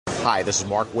Hi, this is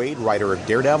Mark Waid, writer of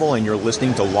Daredevil, and you're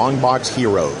listening to Longbox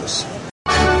Heroes.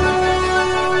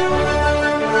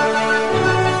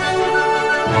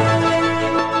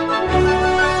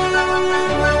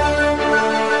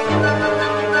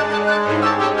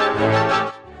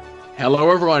 Hello,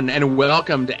 everyone, and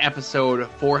welcome to episode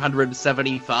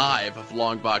 475 of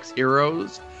Longbox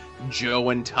Heroes. Joe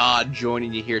and Todd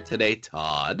joining you here today.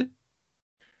 Todd,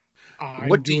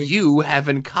 what do you have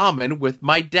in common with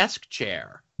my desk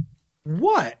chair?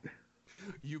 What?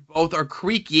 You both are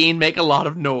creaky and make a lot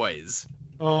of noise.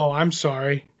 Oh, I'm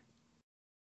sorry.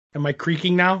 Am I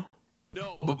creaking now?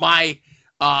 No, but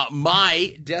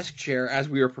my desk chair, as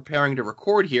we were preparing to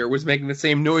record here, was making the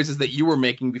same noises that you were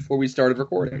making before we started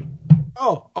recording.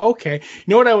 Oh, okay. You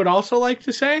know what I would also like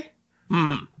to say?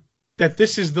 That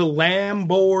this is the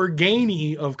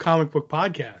Lamborghini of comic book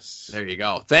podcasts. There you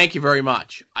go. Thank you very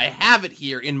much. I have it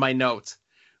here in my notes,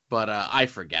 but I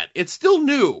forget. It's still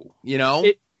new, you know?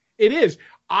 It is.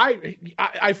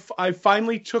 I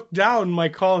finally took down my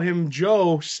Call Him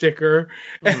Joe sticker,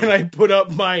 and I put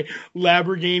up my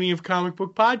Lamborghini of comic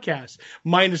book podcasts,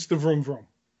 minus the vroom vroom.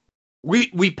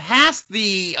 We passed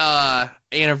the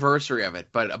anniversary of it,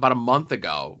 but about a month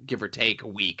ago, give or take a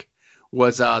week,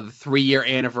 was the 3-year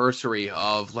anniversary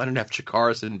of Leonard F.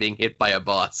 Chikarason being hit by a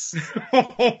bus.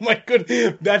 Oh my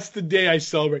goodness, that's the day I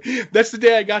celebrate. That's the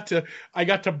day I got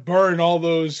to burn all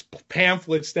those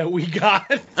pamphlets that we got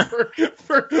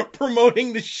for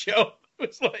promoting the show.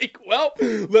 It's like, well,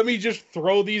 let me just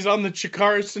throw these on the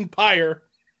Chikarason pyre.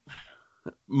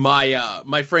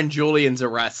 My friend Julian's a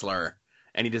wrestler,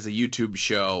 and he does a YouTube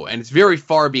show, and it's very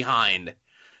far behind.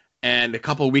 And a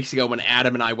couple of weeks ago when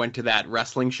Adam and I went to that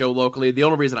wrestling show locally, the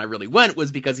only reason I really went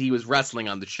was because he was wrestling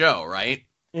on the show, right?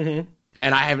 Mm-hmm.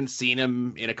 And I haven't seen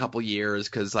him in a couple years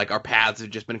because, like, our paths have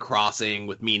just been crossing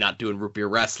with me not doing root beer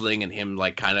wrestling and him,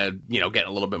 like, kind of, you know, getting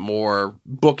a little bit more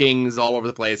bookings all over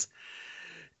the place.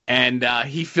 And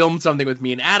he filmed something with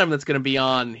me and Adam that's going to be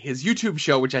on his YouTube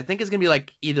show, which I think is going to be,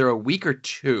 like, either a week or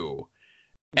two.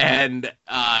 And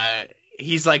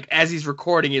he's like, as he's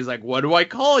recording, he's like, what do I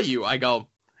call you? I go,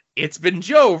 it's been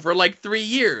Joe for like 3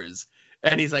 years.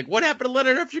 And he's like, what happened to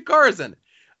Leonard F. Chikarason?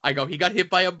 I go, he got hit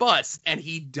by a bus and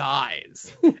he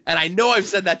dies. And I know I've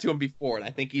said that to him before, and I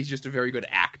think he's just a very good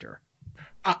actor.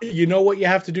 You know what you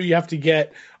have to do? You have to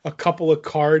get a couple of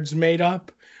cards made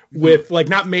up with, like,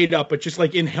 not made up, but just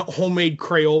like in homemade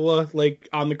Crayola, like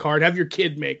on the card. Have your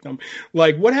kid make them.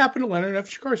 Like, what happened to Leonard F.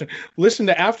 Chikarason? Listen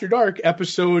to After Dark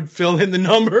episode, fill in the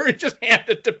number, and just hand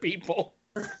it to people.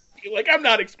 Like, I'm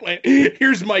not explaining.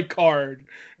 Here's my card.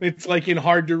 It's like in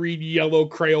hard to read yellow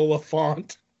Crayola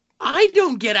font. I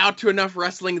don't get out to enough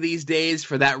wrestling these days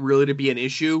for that really to be an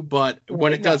issue, but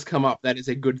when it does come up, that is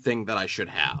a good thing that I should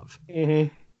have.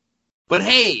 Mm-hmm. But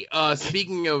hey,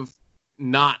 speaking of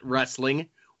not wrestling,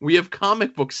 we have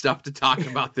comic book stuff to talk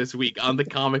about this week on the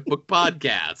Comic Book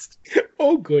Podcast.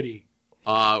 Oh, goody.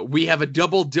 We have a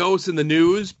double dose in the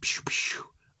news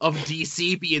of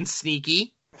DC being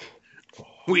sneaky.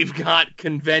 We've got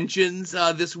conventions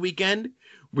this weekend.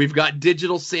 We've got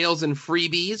digital sales and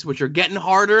freebies, which are getting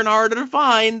harder and harder to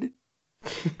find.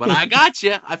 But I got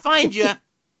you. I find you.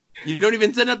 You don't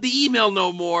even send out the email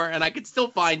no more, and I can still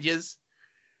find you.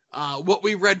 What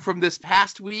we read from this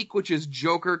past week, which is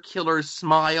Joker Killer's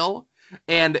Smile,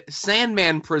 and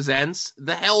Sandman Presents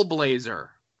The Hellblazer.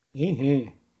 Mm-hmm.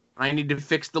 I need to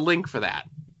fix the link for that.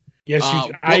 Yes,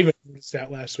 I even noticed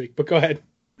that last week, but go ahead.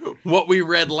 What we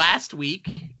read last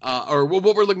week, or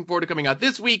what we're looking forward to coming out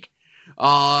this week,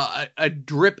 a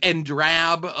drip and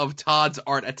drab of Todd's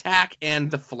Art Attack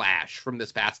and The Flash from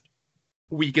this past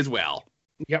week as well.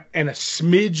 Yep, and a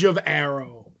smidge of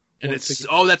Arrow. And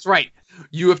that's right.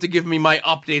 You have to give me my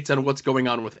updates on what's going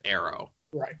on with Arrow.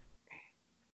 Right.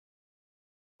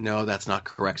 No, that's not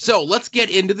correct. So let's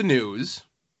get into the news.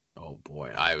 Oh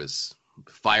boy, I was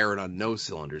firing on no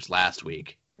cylinders last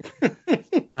week.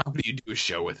 How do you do a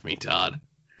show with me, Todd?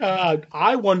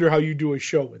 I wonder how you do a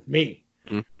show with me.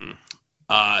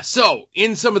 Mm-hmm. So,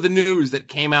 in some of the news that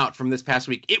came out from this past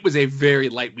week, it was a very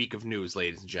light week of news,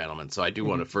 ladies and gentlemen, so I do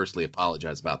want to firstly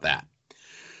apologize about that.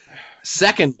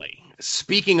 Secondly,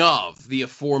 speaking of the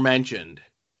aforementioned,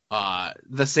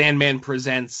 the Sandman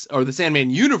presents, or the Sandman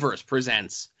Universe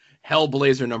presents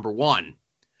Hellblazer #1.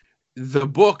 The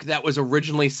book that was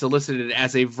originally solicited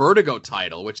as a Vertigo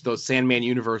title, which those Sandman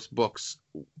Universe books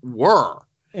were,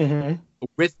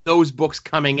 with those books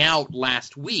coming out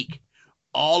last week,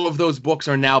 all of those books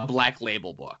are now Black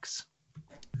Label books.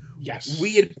 Yes.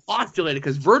 We had postulated,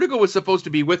 because Vertigo was supposed to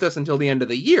be with us until the end of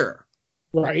the year.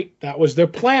 Right. That was their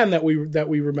plan that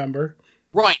we remember.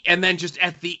 Right, and then just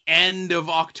at the end of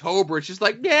October, it's just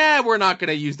like, yeah, we're not going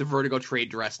to use the Vertigo trade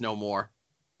dress no more.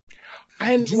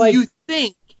 And Do you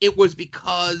think it was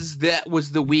because that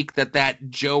was the week that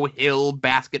Joe Hill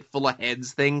basket full of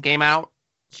heads thing came out?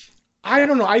 I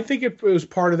don't know. I think it was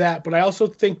part of that, but I also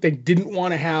think they didn't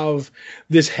want to have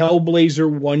this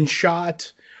Hellblazer one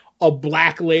shot, a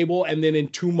Black Label, and then in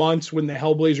 2 months when the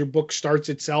Hellblazer book starts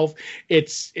itself,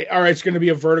 it's going to be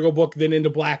a Vertigo book, then into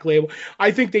Black Label.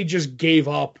 I think they just gave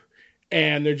up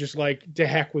and they're just like, to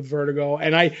heck with Vertigo.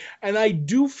 And I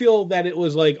do feel that it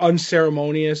was like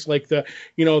unceremonious, like the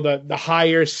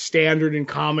higher standard in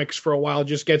comics for a while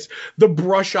just gets the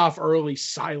brush off early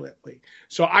silently.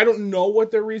 So I don't know what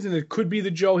the reason. It could be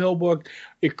the Joe Hill book,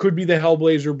 it could be the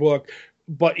Hellblazer book,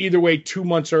 but either way, 2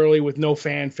 months early with no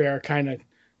fanfare kind of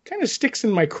sticks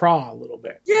in my craw a little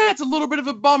bit. Yeah, it's a little bit of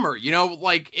a bummer.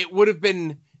 Like it would have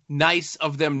been nice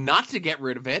of them not to get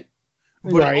rid of it.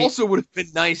 But right. It also would have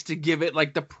been nice to give it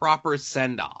like the proper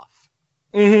send-off.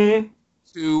 Mm-hmm.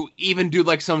 To even do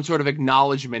like some sort of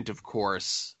acknowledgement, of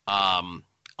course,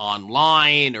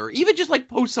 online, or even just like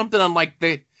post something on like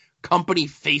the company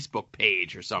Facebook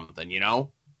page or something,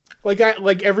 Like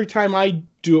every time I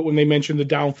do it when they mention the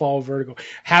downfall of Vertigo,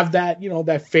 have that,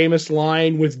 that famous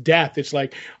line with death. It's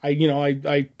like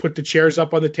I put the chairs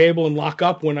up on the table and lock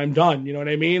up when I'm done. You know what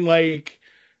I mean? Like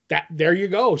that, there you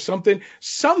go. Something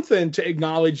to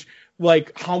acknowledge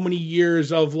like how many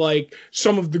years of like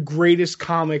some of the greatest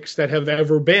comics that have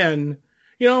ever been,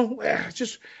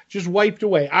 just wiped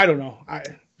away. I don't know.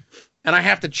 And I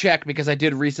have to check because I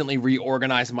did recently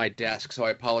reorganize my desk, so I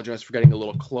apologize for getting a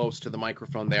little close to the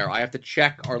microphone there. I have to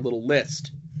check our little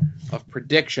list of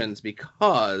predictions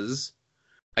because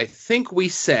I think we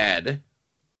said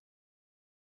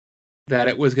that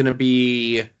it was going to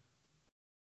be...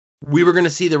 We were going to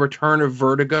see the return of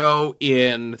Vertigo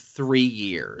in 3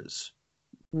 years.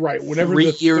 Right. Whenever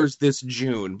 3 years this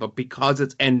June, but because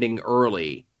it's ending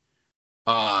early,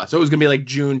 so it was going to be like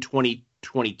June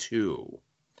 2022.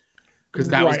 Because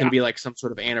that was going to be like some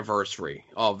sort of anniversary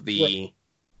of the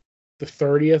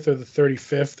 30th or the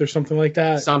 35th or something like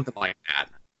that. Something like that.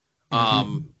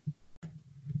 Mm-hmm.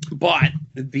 But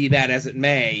be that as it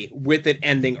may, with it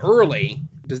ending early,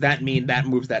 does that mean that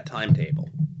moves that timetable?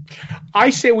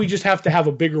 I say we just have to have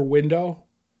a bigger window.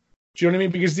 Do you know what I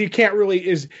mean? Because you can't really,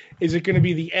 is it going to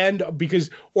be the end?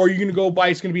 Or are you going to go by,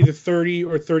 it's going to be the 30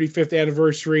 or 35th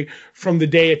anniversary from the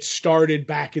day it started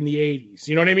back in the 80s.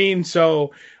 You know what I mean?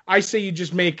 So I say you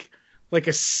just make like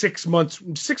a 6 month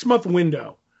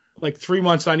window, like 3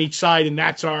 months on each side. And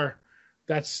that's our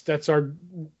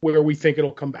where we think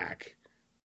it'll come back.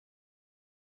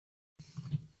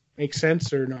 Make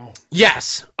sense or no?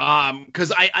 Yes.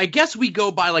 Because I guess we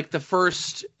go by like the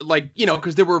first,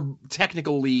 because there were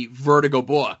technically Vertigo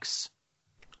books.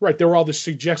 Right. They were all the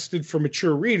suggested for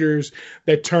mature readers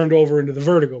that turned over into the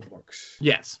Vertigo books.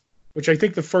 Yes. Which I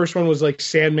think the first one was like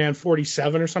Sandman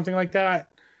 47 or something like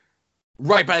that.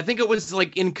 Right, but I think it was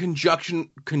like in conjunction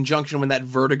when that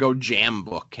Vertigo Jam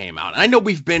book came out. And I know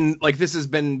we've been like, this has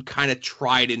been kind of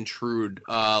tried and true,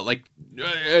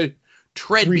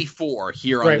 before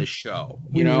here on this show.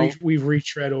 We've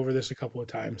retread over this a couple of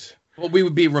times. Well, we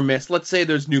would be remiss. Let's say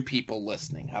there's new people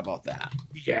listening. How about that?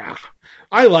 Yeah,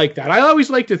 I like that. I always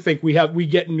like to think we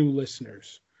get new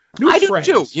listeners, new friends.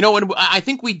 Do too. And I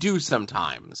think we do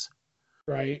sometimes.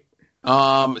 Right.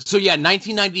 So yeah,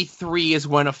 1993 is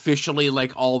when officially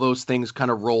like all those things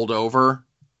kind of rolled over.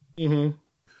 Mm-hmm.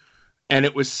 And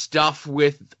it was stuff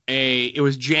it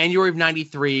was January of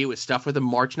 93. It was stuff with a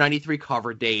March 93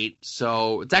 cover date.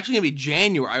 So it's actually going to be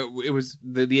January. It was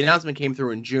the announcement came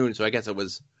through in June. So I guess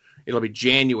it'll be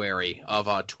January of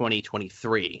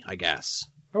 2023, I guess.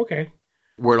 Okay.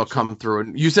 Where it'll come through.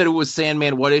 And you said it was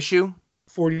Sandman. What issue?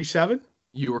 47.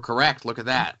 You were correct. Look at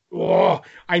that. Oh,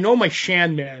 I know my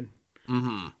Sandman.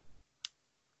 Mm-hmm.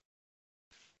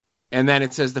 And then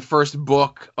it says the first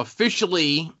book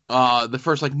officially, the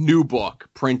first like new book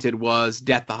printed was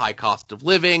Death, the High Cost of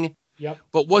Living. Yep.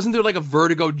 But wasn't there like a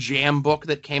Vertigo Jam book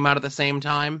that came out at the same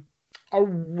time?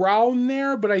 Around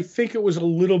there, but I think it was a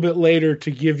little bit later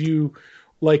to give you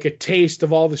like a taste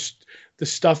of all the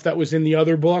stuff that was in the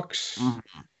other books.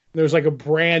 Mm-hmm. There was like a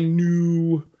brand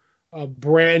new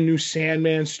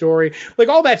Sandman story. Like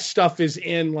all that stuff is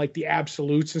in like the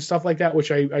absolutes and stuff like that,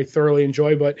 which I thoroughly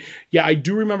enjoy. But yeah, I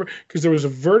do remember because there was a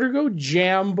Vertigo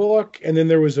Jam book and then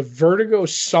there was a Vertigo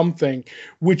something,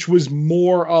 which was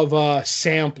more of a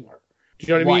sampler. Do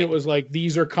you know what I mean? It was like,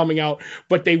 these are coming out,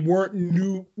 but they weren't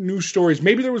new stories.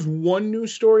 Maybe there was one new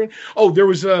story. Oh, there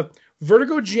was a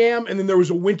Vertigo Jam and then there was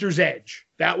a Winter's Edge.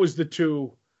 That was the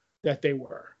two that they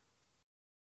were.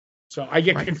 So I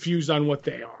get confused on what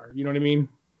they are. You know what I mean?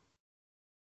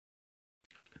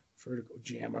 Vertigo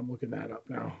Jam. I'm looking that up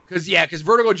now. Because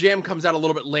Vertigo Jam comes out a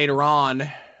little bit later on.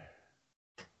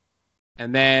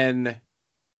 And then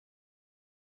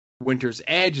Winter's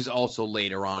Edge is also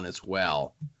later on as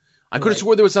well. I could have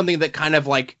swore there was something that kind of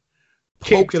like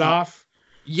kicked it off.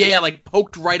 Yeah, like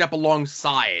poked right up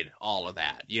alongside all of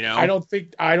that, you know? I don't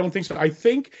think so. I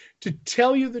think, to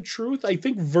tell you the truth, I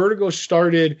think Vertigo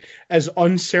started as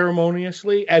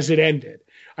unceremoniously as it ended.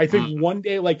 I think one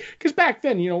day, like, because back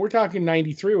then, you know, we're talking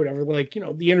 93 or whatever, like, you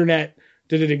know, the internet,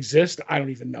 did it exist? I don't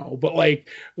even know. But like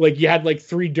you had like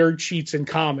 3 dirt sheets in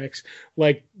comics.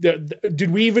 Like,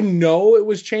 did we even know it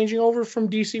was changing over from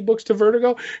DC Books to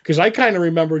Vertigo? Because I kind of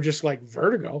remember just like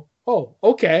Vertigo. Oh,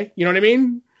 okay. You know what I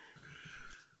mean?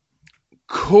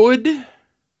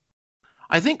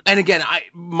 I think, and again,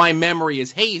 my memory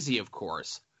is hazy, of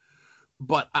course,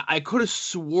 but I could have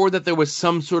swore that there was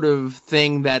some sort of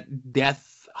thing that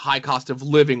Death High Cost of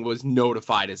Living was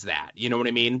notified as that. You know what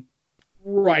I mean?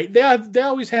 Right. They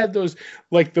always had those,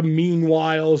 like the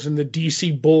Meanwhiles and the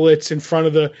DC Bullets in front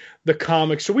of the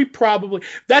comics. So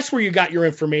that's where you got your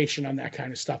information on that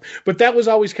kind of stuff. But that was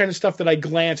always kind of stuff that I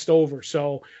glanced over.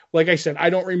 So like I said,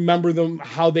 I don't remember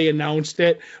how they announced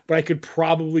it, but I could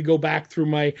probably go back through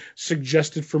my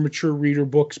suggested for mature reader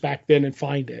books back then and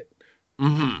find it.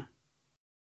 Mm-hmm.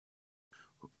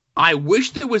 I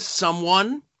wish there was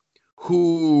someone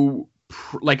who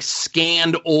like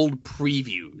scanned old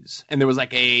previews and there was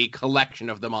like a collection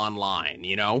of them online,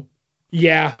 you know?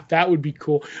 Yeah, that would be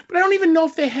cool. But I don't even know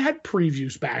if they had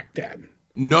previews back then.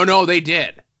 No, they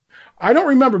did. I don't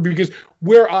remember, because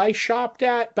where I shopped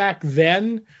at back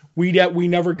then, we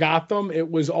never got them.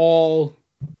 It was all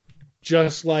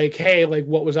just like, hey, like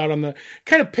what was out on the,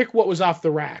 kind of pick what was off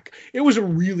the rack. It was a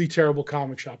really terrible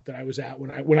comic shop that I was at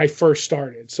when I first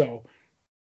started. So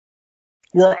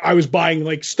where I was buying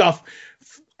like stuff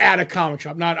at a comic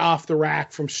shop, not off the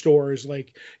rack from stores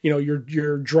like, you know,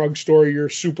 your drugstore, your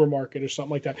supermarket or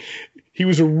something like that. He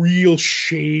was a real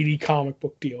shady comic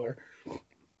book dealer.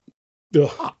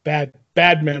 Ugh, bad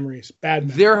memories.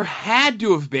 There had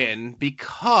to have been,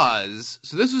 because,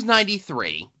 so this was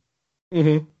 93.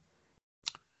 Mm-hmm.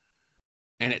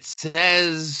 And it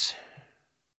says,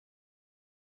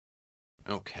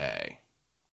 okay.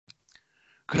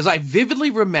 Because I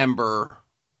vividly remember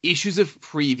issues of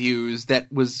previews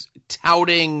that was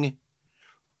touting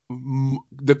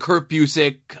the Kurt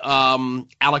Busiek,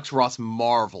 Alex Ross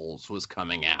Marvels was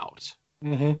coming out.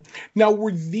 Mm-hmm. Now,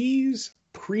 were these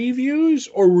previews,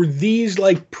 or were these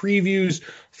like previews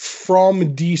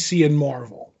from DC and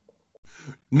Marvel?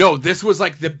 No, this was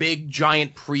like the big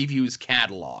giant previews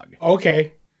catalog.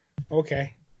 Okay.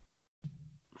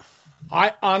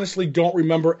 I honestly don't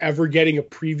remember ever getting a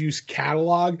previews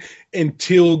catalog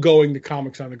until going to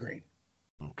Comics on the Green.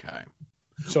 Okay.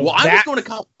 So well,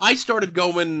 I started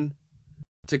going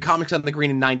to Comics on the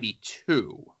Green in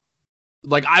 92.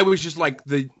 Like I was just like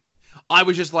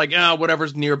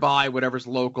whatever's nearby, whatever's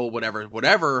local,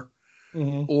 whatever,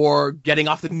 mm-hmm. or getting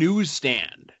off the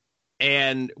newsstand.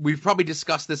 And we've probably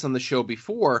discussed this on the show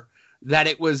before, that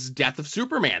it was Death of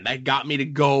Superman that got me to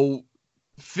go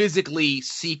physically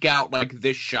seek out like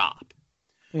this shop.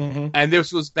 Mm-hmm. And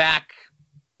this was back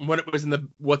when it was in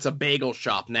what's a bagel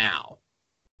shop now.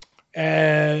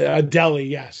 A deli,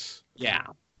 yes. Yeah.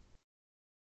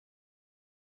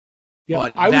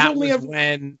 Yeah, but that was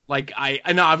when, like,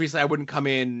 I know obviously I wouldn't come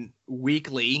in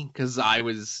weekly because I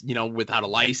was, you know, without a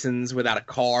license, without a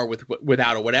car,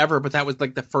 without a whatever. But that was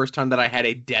like the first time that I had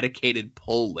a dedicated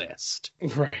pull list.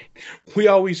 Right. We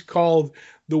always called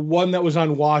the one that was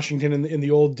on Washington in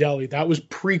the old deli. That was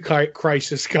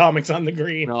pre-crisis Comics on the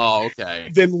Green. Oh, okay.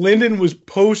 Then Linden was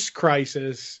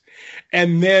post-crisis.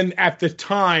 And then at the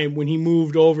time when he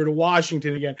moved over to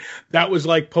Washington again, that was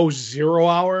like post-Zero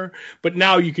Hour. But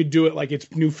now you could do it like it's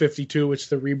New 52, it's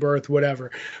the Rebirth,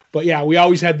 whatever. But yeah, we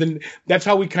always had that's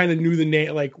how we kind of knew the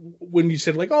name. Like when you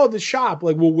said like, oh, the shop,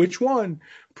 like, well, which one?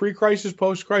 Pre-crisis,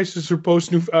 post-crisis, or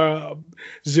post-New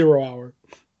Zero Hour?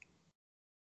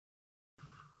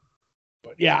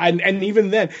 But yeah, and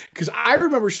even then, because I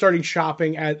remember starting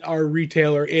shopping at our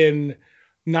retailer in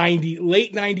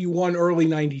late 91, early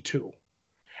 92.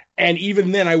 And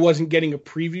even then I wasn't getting a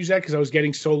preview set because I was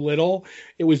getting so little.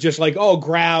 It was just like, oh,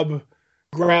 grab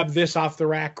this off the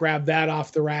rack, grab that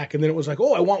off the rack. And then it was like,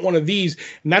 oh, I want one of these.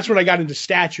 And that's when I got into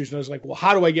statues. And I was like, well,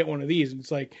 how do I get one of these? And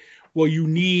it's like, well, you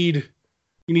need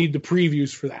the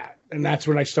previews for that. And that's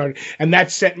when I started. And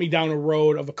that sent me down a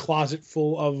road of a closet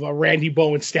full of Randy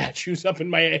Bowen statues up in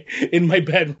my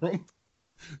bedroom.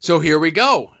 So here we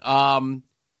go.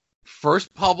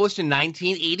 First published in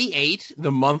 1988,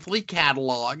 the monthly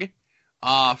catalog.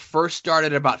 First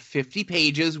started about 50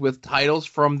 pages with titles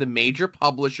from the major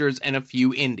publishers and a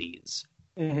few indies.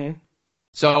 Mm-hmm.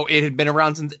 So it had been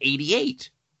around since 88.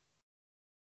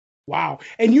 Wow.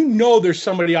 And you know there's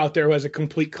somebody out there who has a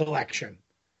complete collection.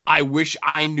 I wish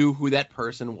I knew who that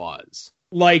person was.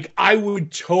 Like, I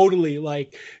would totally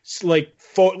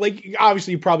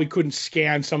obviously you probably couldn't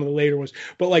scan some of the later ones,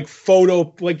 but like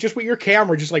photo, like just with your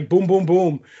camera, just like boom, boom,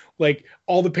 boom, like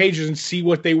all the pages and see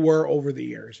what they were over the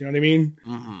years. You know what I mean?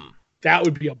 Mm-hmm. That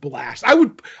would be a blast.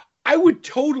 I would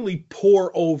totally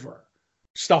pour over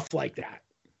stuff like that.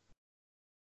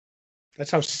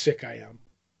 That's how sick I am.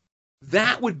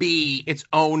 That would be its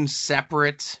own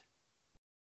separate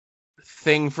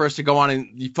thing for us to go on.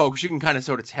 And folks, you can kind of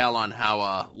sort of tell on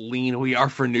how lean we are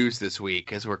for news this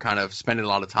week, as we're kind of spending a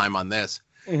lot of time on this.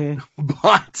 Mm-hmm.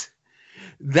 But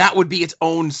that would be its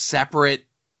own separate,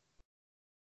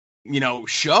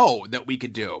 show that we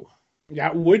could do.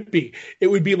 That would be. It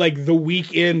would be like the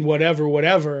week in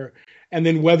whatever, and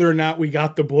then whether or not we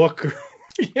got the book, or,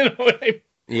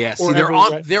 Yeah, see,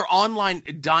 their online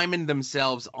Diamond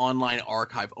themselves online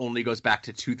archive only goes back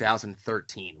to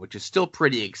 2013, which is still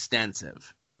pretty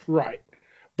extensive. Right.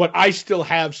 But I still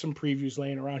have some previews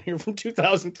laying around here from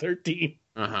 2013.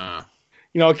 Uh-huh.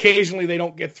 Occasionally they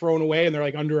don't get thrown away and they're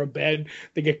like under a bed.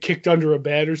 They get kicked under a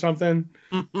bed or something.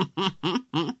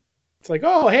 It's like,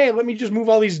 oh, hey, let me just move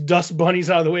all these dust bunnies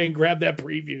out of the way and grab that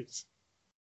previews.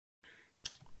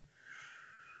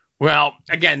 Well,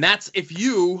 again, that's if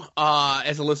you,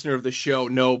 as a listener of the show,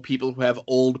 know people who have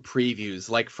old previews,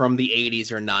 like from the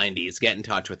 80s or 90s, get in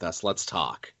touch with us. Let's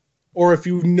talk. Or if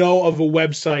you know of a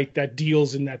website that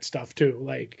deals in that stuff, too.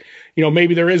 Like,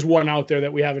 maybe there is one out there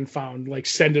that we haven't found. Like,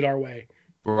 send it our way.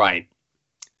 Right.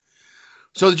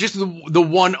 So just the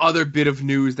one other bit of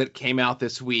news that came out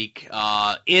this week,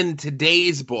 in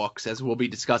today's books, as we'll be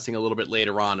discussing a little bit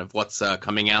later on of what's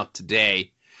coming out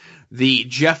today, the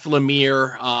Jeff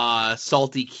Lemire,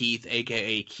 Salty Keith,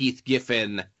 a.k.a. Keith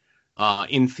Giffen,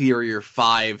 Inferior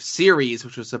 5 series,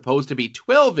 which was supposed to be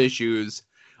 12 issues,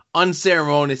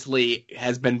 unceremoniously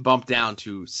has been bumped down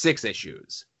to 6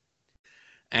 issues.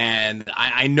 And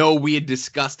I know we had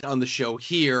discussed on the show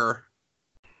here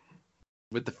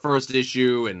with the first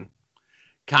issue and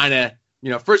kind of,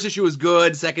 first issue was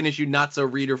good, second issue not so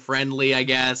reader friendly, I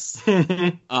guess.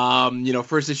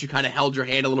 First issue kind of held your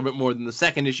hand a little bit more than the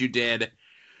second issue did.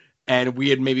 And we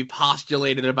had maybe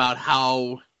postulated about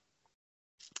how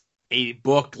a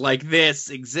book like this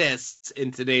exists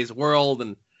in today's world.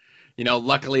 And,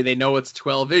 luckily they know it's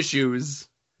 12 issues.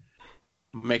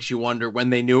 Makes you wonder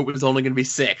when they knew it was only going to be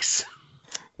 6.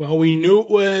 Well, we knew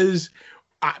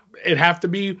it'd have to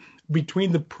be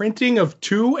between the printing of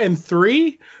 2 and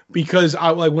 3, because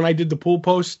when I did the pull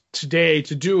post today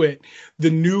to do it, the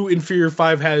new Inferior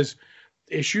 5 has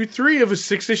issue 3 of a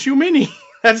 6-issue mini.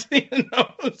 That's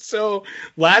so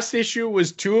last issue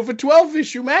was 2 of a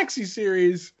 12-issue maxi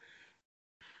series.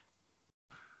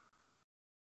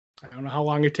 I don't know how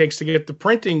long it takes to get the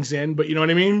printings in, but you know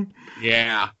what I mean?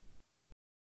 Yeah.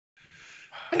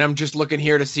 And I'm just looking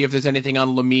here to see if there's anything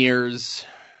on Lemire's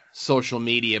social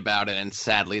media about it, and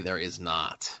sadly there is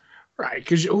not. Right,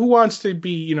 because who wants to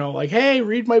be, like, hey,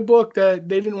 read my book that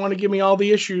they didn't want to give me all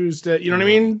the issues that, you know what I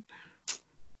mean?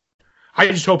 I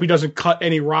just hope he doesn't cut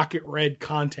any Rocket Red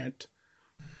content.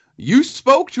 You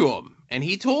spoke to him, and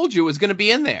he told you it was going to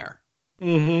be in there.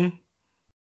 Mm-hmm.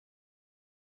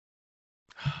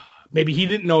 Maybe he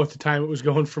didn't know at the time it was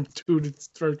going from 2 to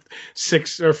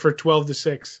 6, or for 12 to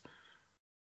 6.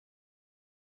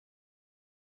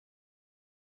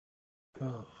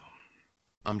 Oh.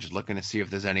 I'm just looking to see if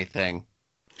there's anything.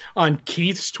 On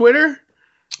Keith's Twitter?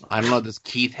 I don't know. Does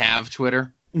Keith have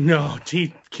Twitter? No,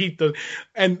 Keith does.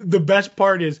 And the best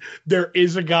part is there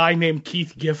is a guy named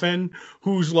Keith Giffen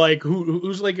who's like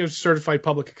a certified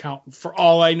public accountant for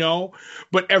all I know.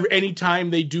 But anytime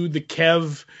they do the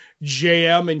Kev,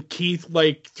 JM, and Keith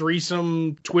like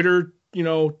threesome Twitter,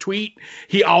 tweet,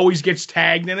 he always gets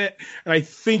tagged in it. And I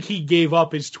think he gave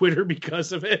up his Twitter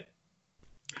because of it.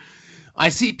 I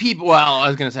see people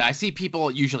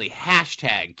usually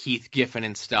hashtag Keith Giffen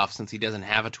and stuff since he doesn't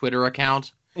have a Twitter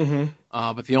account. Mm-hmm.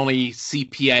 But the only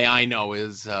CPA I know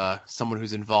is someone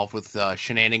who's involved with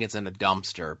shenanigans in a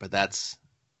dumpster, but that's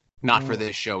not for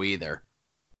this show either.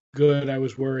 Good, I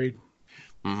was worried.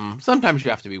 Mm-hmm. Sometimes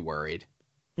you have to be worried.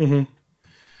 Mm-hmm.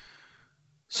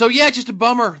 So yeah, just a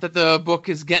bummer that the book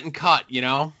is getting cut,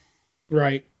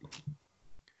 Right.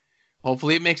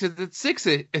 Hopefully it makes it 6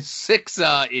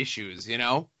 issues,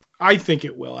 I think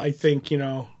it will. I think,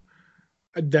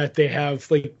 that they have,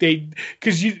 like,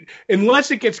 because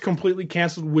unless it gets completely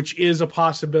canceled, which is a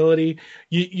possibility,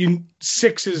 you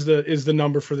 6 is the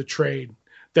number for the trade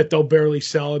that they'll barely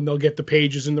sell, and they'll get the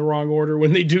pages in the wrong order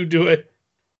when they do it,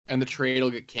 and the trade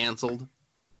will get canceled.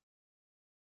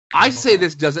 I say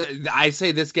this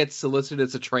gets solicited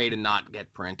as a trade and not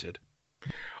get printed.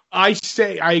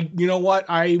 You know what?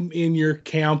 I'm in your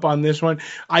camp on this one.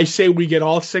 I say we get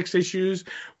all 6 issues,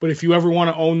 but if you ever want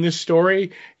to own this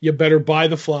story, you better buy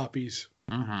the floppies.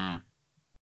 Mm-hmm.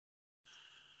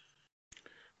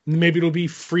 Maybe it'll be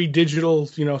free digital,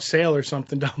 sale or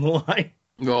something down the line.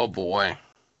 Oh boy,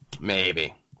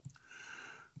 maybe.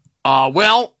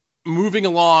 Well, moving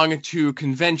along to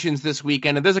conventions this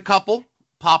weekend, and there's a couple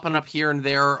popping up here and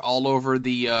there all over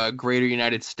the greater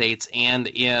United States and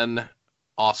in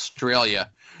Australia.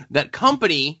 That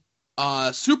company,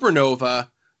 Supernova,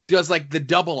 does like the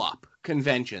double up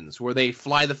conventions where they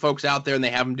fly the folks out there and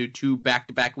they have them do 2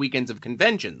 back-to-back weekends of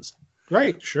conventions.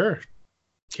 Right, sure.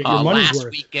 Get your money's last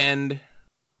worth. weekend,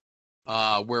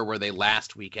 where were they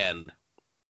last weekend?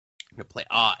 I'm gonna play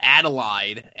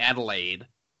Adelaide,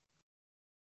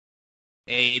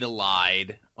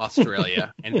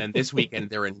 Australia, and then this weekend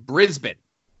they're in Brisbane,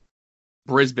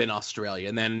 Australia,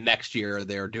 and then next year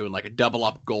they're doing like a double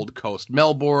up Gold Coast,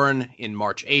 Melbourne in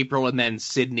March, April, and then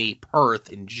Sydney,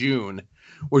 Perth in June,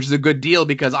 which is a good deal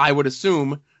because I would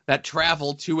assume that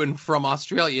travel to and from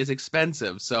Australia is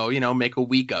expensive, so make a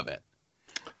week of it.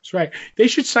 That's right. They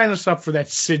should sign us up for that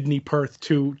Sydney Perth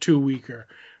two-weeker.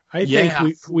 I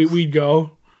think we'd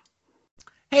go.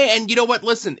 Hey, and you know what?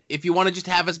 Listen, if you want to just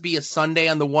have us be a Sunday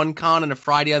on the one con and a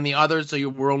Friday on the other, so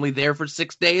we're only there for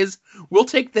 6 days, we'll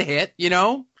take the hit,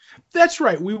 That's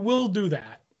right. We will do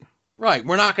that. Right.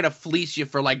 We're not going to fleece you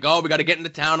for we got to get into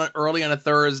town early on a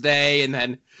Thursday, and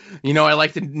then, I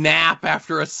like to nap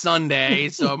after a Sunday,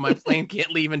 so my plane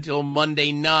can't leave until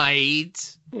Monday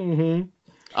night. Mm-hmm.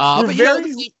 What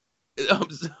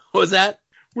was that?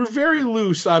 We're very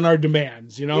loose on our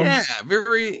demands, Yeah,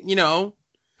 very,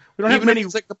 we don't have many.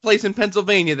 It's like the place in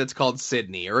Pennsylvania that's called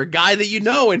Sydney, or a guy that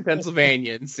in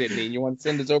Pennsylvania in Sydney, and you want to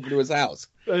send us over to his house.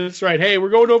 That's right. Hey, we're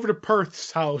going over to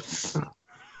Perth's house.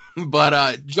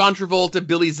 But John Travolta,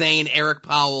 Billy Zane, Eric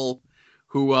Powell,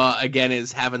 who again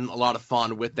is having a lot of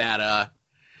fun with that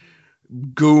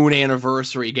Goon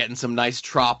anniversary, getting some nice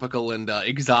tropical and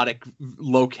exotic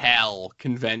locale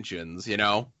conventions.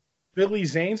 Billy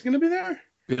Zane's going to be there?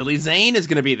 Billy Zane is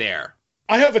going to be there.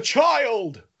 I have a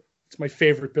child. It's my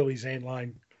favorite Billy Zane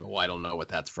line. Oh, I don't know what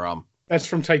that's from. That's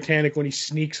from Titanic when he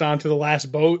sneaks onto the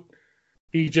last boat.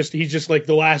 He's just like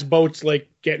the last boat's like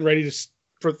getting ready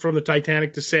from the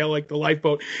Titanic to sail like the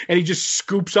lifeboat, and he just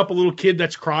scoops up a little kid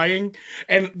that's crying,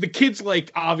 and the kid's like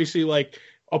obviously like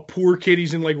a poor kid.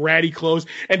 He's in like ratty clothes,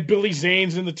 and Billy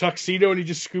Zane's in the tuxedo, and he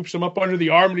just scoops him up under the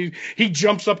arm, and he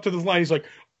jumps up to the line. He's like,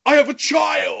 I have a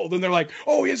child. And they're like,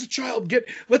 oh, he has a child.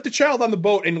 Let the child on the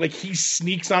boat. And like, he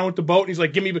sneaks on with the boat. And he's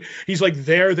like, he's like,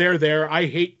 there. I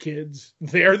hate kids.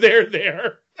 There.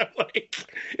 Like,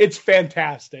 it's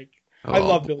fantastic. I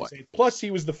love Billy Zane. Plus he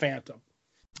was the Phantom.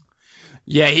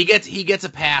 Yeah, he gets a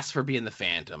pass for being the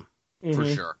Phantom, for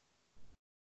sure.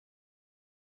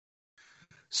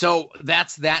 So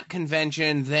that's that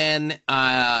convention. Then,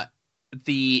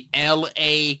 the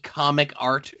LA Comic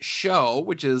Art Show,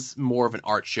 which is more of an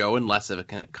art show and less of a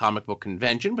comic book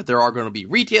convention, but there are going to be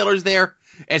retailers there,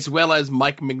 as well as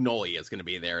Mike Magnolia is going to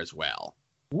be there as well.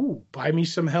 Ooh, buy me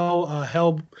some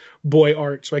Hellboy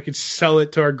art so I could sell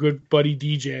it to our good buddy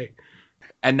DJ.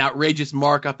 An outrageous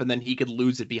markup, and then he could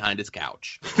lose it behind his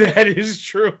couch. That is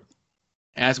true.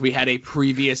 As we had a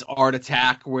previous art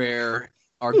attack where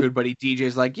our good buddy DJ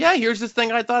is like, yeah, here's this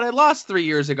thing I thought I lost 3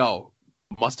 years ago.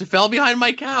 Must have fell behind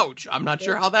my couch. I'm not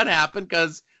sure how that happened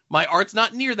because my art's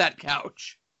not near that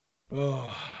couch.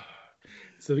 Oh,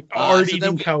 it's the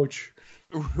art-eating couch.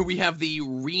 We have the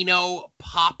Reno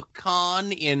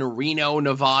PopCon in Reno,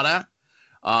 Nevada.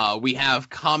 We have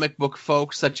comic book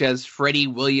folks such as Freddie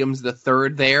Williams III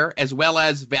there, as well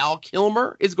as Val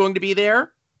Kilmer is going to be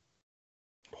there.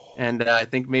 And I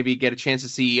think maybe get a chance to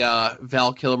see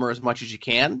Val Kilmer as much as you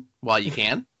can while you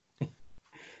can.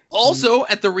 Also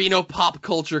at the Reno Pop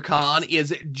Culture Con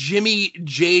is Jimmy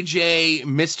JJ,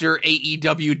 Mr.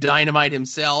 AEW Dynamite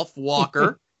himself,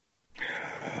 Walker.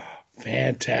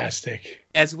 Fantastic.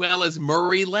 As well as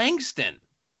Murray Langston.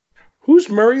 Who's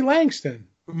Murray Langston?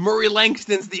 Murray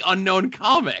Langston's the Unknown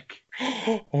Comic.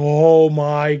 Oh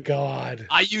my God.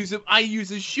 I use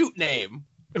his shoot name.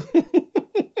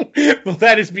 Well,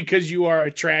 that is because you are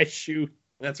a trash shoot.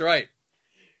 That's right.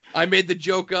 I made the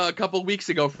joke a couple weeks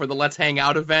ago for the Let's Hang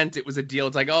Out event. It was a deal.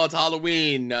 It's like, oh, it's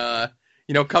Halloween.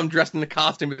 come dressed in a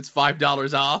costume, it's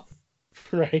 $5 off.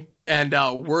 Right. And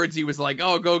Wordsy was like,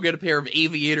 oh, go get a pair of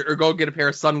aviator, or go get a pair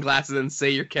of sunglasses and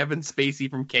say you're Kevin Spacey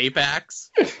from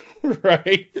K-Pax.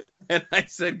 Right. And I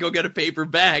said, go get a paper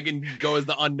bag and go as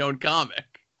the unknown comic.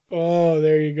 Oh,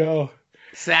 there you go.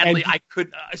 Sadly, I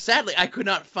could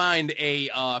not find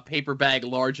a paper bag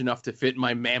large enough to fit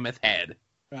my mammoth head.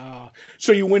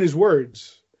 So you win his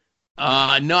words.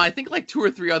 No, I think like 2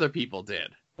 or 3 other people did.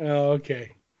 Oh,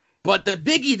 okay. But the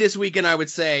biggie this weekend, I would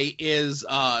say, is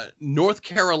North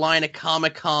Carolina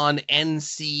Comic-Con,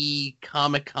 NC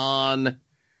Comic-Con.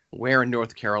 Where in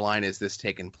North Carolina is this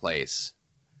taking place?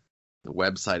 The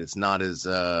website is not as...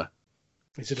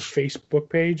 Is it a Facebook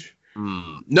page?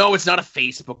 No, it's not a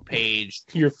Facebook page.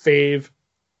 Your fave.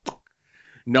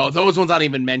 No, those ones I don't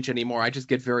even mention anymore. I just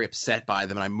get very upset by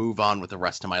them and I move on with the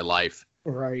rest of my life.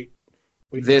 Right.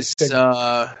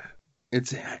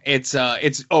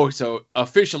 So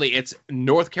officially it's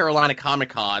North Carolina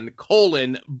Comic-Con,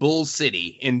 Bull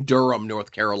City in Durham,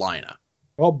 North Carolina.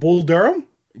 Oh, Bull Durham?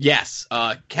 Yes.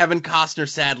 Kevin Costner,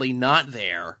 sadly, not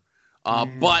there.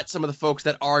 But some of the folks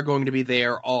that are going to be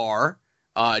there are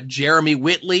Jeremy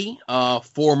Whitley,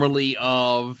 formerly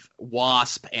of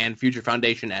Wasp and Future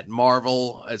Foundation at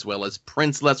Marvel, as well as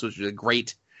Princeless, which is a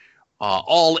great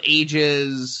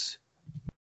all-ages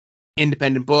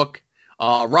independent book.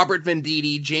 Robert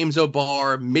Venditti, James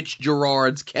O'Barr, Mitch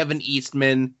Gerards, Kevin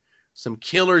Eastman, some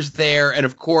killers there, and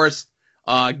of course,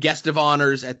 guest of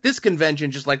honors at this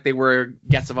convention, just like they were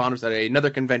guests of honors at another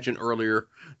convention earlier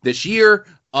this year,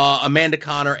 Amanda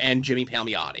Connor and Jimmy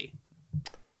Palmiotti.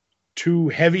 2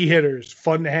 heavy hitters,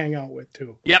 fun to hang out with,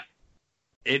 too. Yep.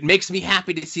 It makes me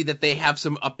happy to see that they have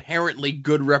some apparently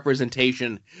good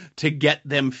representation to get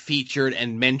them featured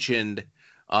and mentioned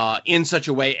in such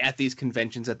a way at these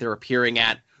conventions that they're appearing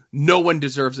at. No one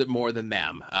deserves it more than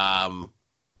them.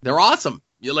 They're awesome.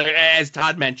 As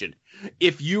Todd mentioned,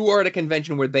 if you are at a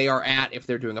convention where they are at, if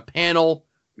they're doing a panel,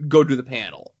 go do the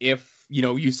panel. If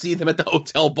you see them at the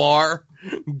hotel bar,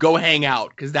 go hang out,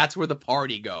 because that's where the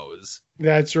party goes.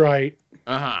 That's right.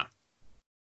 Uh-huh.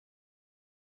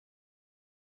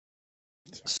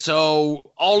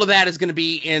 So all of that is going to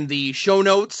be in the show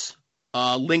notes.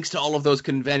 Links to all of those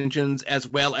conventions, as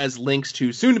well as links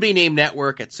to Soon to Be Named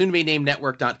Network at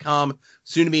soontobenamednetwork.com,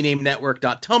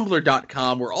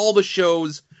 soontobenamednetwork.tumblr.com, where all the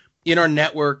shows in our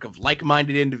network of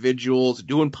like-minded individuals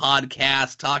doing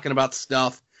podcasts, talking about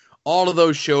stuff, all of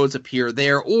those shows appear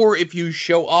there. Or if you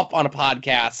show up on a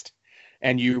podcast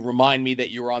and you remind me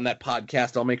that you were on that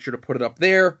podcast, I'll make sure to put it up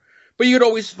there. But you could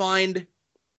always find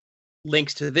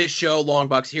links to this show,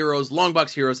 Longbox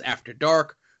Heroes After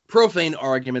Dark, Profane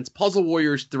Arguments, Puzzle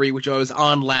Warriors 3, which I was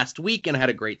on last week and I had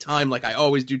a great time, like I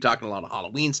always do, talking a lot of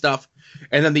Halloween stuff.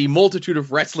 And then the multitude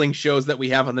of wrestling shows that we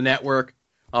have on the network.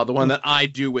 The one that I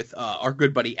do with our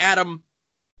good buddy Adam,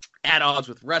 At Odds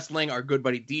with Wrestling. Our good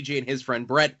buddy DJ and his friend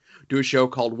Brett do a show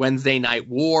called Wednesday Night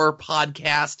War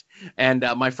Podcast. And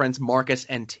my friends Marcus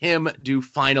and Tim do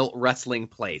Final Wrestling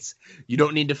Place. You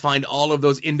don't need to find all of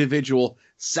those individual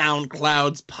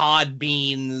SoundClouds,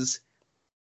 Podbeans,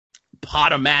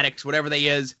 Podomatics, whatever they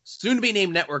is.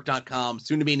 Soon-to-be-named-network.com,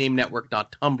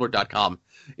 soon-to-be-named-network.tumblr.com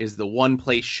is the one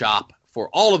place shop for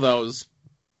all of those.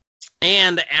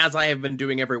 And as I have been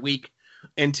doing every week,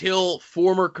 until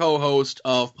former co-host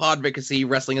of Podvocacy,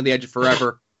 Wrestling on the Edge of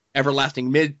Forever,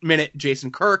 Everlasting Minute,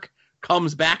 Jason Kirk,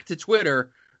 comes back to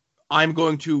Twitter, I'm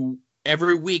going to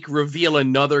every week reveal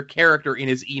another character in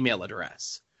his email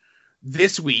address.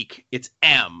 This week, it's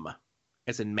M,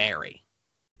 as in Mary.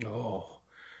 Oh,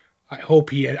 I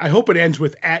hope it ends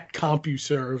with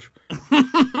 @CompuServe.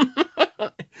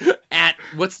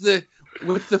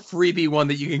 What's the freebie one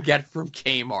that you can get from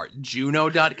Kmart?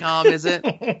 Juno.com, is it?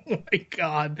 Oh my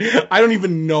God. I don't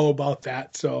even know about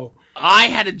that, so. I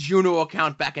had a Juno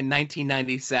account back in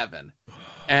 1997.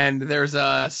 And there's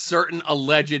a certain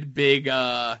alleged big,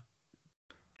 what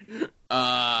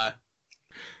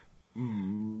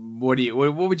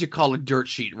would you call a dirt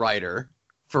sheet writer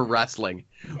for wrestling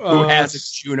who has a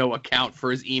Juno account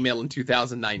for his email in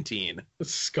 2019?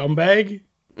 Scumbag?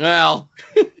 Well,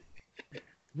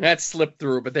 that slipped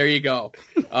through, but there you go.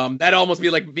 That'd almost be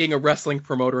like being a wrestling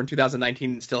promoter in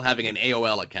 2019 and still having an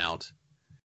AOL account.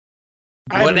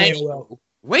 I have an AOL.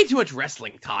 Way too much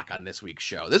wrestling talk on this week's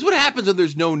show. This is what happens when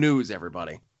there's no news,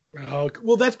 everybody.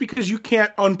 Well, that's because you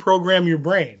can't unprogram your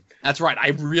brain. That's right.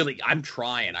 I'm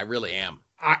trying. I really am.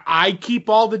 I keep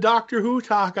all the Doctor Who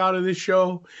talk out of this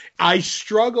show. I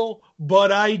struggle,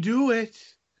 but I do it.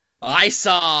 I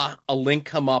saw a link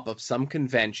come up of some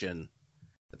convention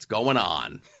that's going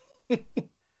on.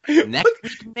 Next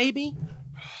week, maybe?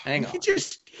 Hang You on. can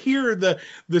just hear the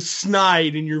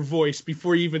snide in your voice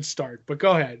before you even start. But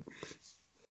go ahead.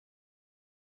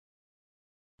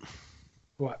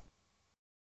 What?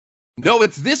 No,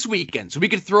 it's this weekend. So we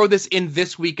could throw this in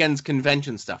this weekend's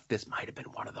convention stuff. This might have been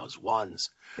one of those ones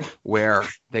where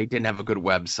they didn't have a good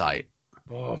website.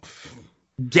 Oh,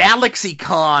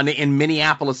 GalaxyCon in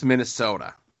Minneapolis,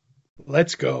 Minnesota.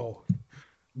 let's go.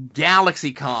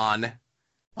 GalaxyCon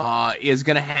is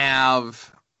going to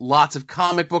have lots of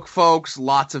comic book folks,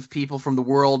 lots of people from the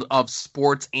world of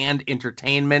sports and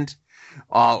entertainment,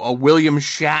 a William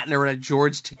Shatner and a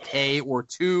George Takei or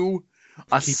two,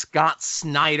 a Scott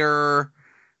Snyder,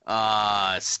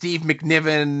 Steve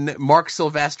McNiven, Mark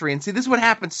Silvestri. And see, this is what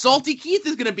happens. Salty Keith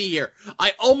is going to be here.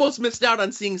 I almost missed out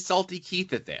on seeing Salty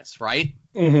Keith at this, right?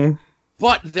 Mm-hmm.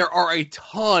 But there are a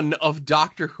ton of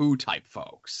Doctor Who type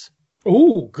folks.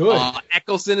 Ooh, good.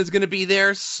 Eccleston is going to be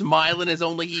there, smiling as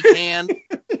only he can.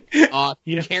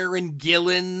 Yeah. Karen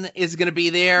Gillan is going to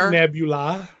be there.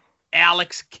 Nebula.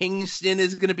 Alex Kingston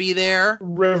is going to be there.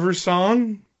 River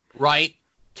Song. Right.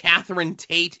 Catherine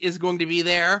Tate is going to be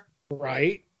there.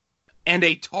 Right. And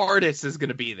a TARDIS is going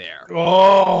to be there.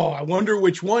 Oh, I wonder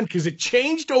which one, because it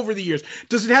changed over the years.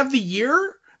 Does it have the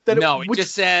year? No, it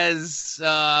just says,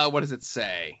 what does it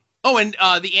say? Oh, and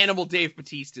the animal Dave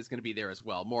Bautista is going to be there as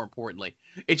well, more importantly.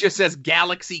 It just says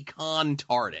GalaxyCon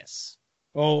TARDIS.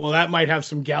 Oh, well, that might have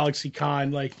some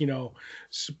GalaxyCon,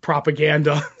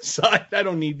 propaganda on the side. I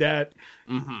don't need that.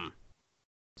 Mm-hmm.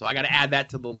 So I got to add that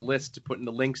to the list to put in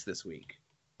the links this week.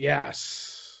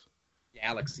 Yes.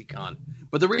 GalaxyCon.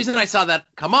 But the reason I saw that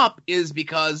come up is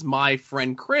because my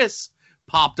friend Chris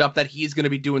popped up that he's going to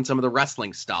be doing some of the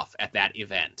wrestling stuff at that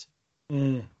event.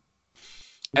 Mm.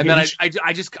 And then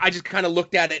I just kind of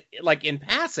looked at it like in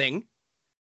passing,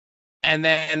 and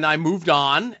then I moved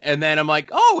on, and then I'm like,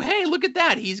 oh, hey, look at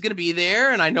that. He's going to be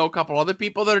there, and I know a couple other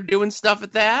people that are doing stuff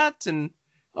at that, and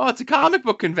oh, it's a comic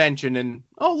book convention, and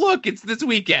oh, look, it's this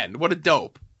weekend. What a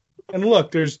dope. And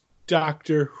look, there's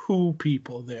Doctor Who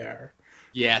people there.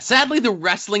 Yeah, sadly, the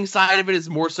wrestling side of it is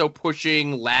more so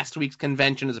pushing last week's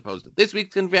convention as opposed to this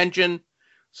week's convention.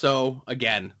 So,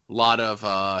 again, a lot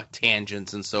of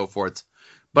tangents and so forth.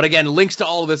 But again, links to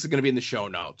all of this are going to be in the show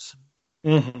notes.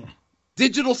 Mm-hmm.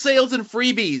 Digital sales and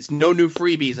freebies. No new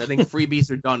freebies. I think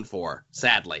freebies are done for,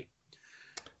 sadly.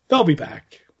 They'll be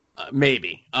back.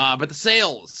 Maybe. But the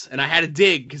sales, and I had to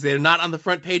dig because they're not on the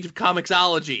front page of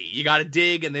Comixology. You got to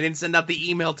dig, and they didn't send out the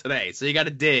email today, so you got to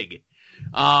dig.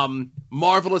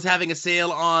 Marvel is having a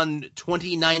sale on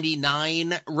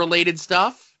 2099 related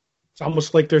stuff. It's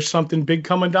almost like there's something big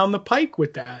coming down the pike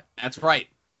with that. That's right.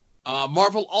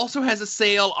 Marvel also has a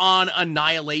sale on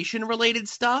Annihilation related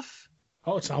stuff.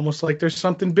 Oh, it's almost like there's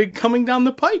something big coming down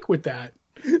the pike with that.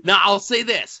 Now, I'll say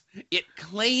this. It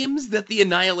claims that the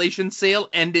Annihilation sale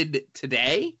ended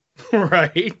today.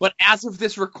 Right. But as of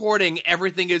this recording,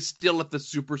 everything is still at the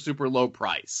super, super low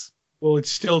price. Well,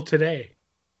 it's still today.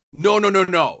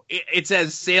 No. It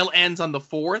says sale ends on the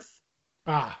 4th.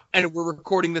 Ah. And we're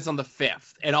recording this on the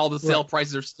 5th. And all the sale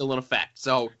prices are still in effect.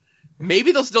 So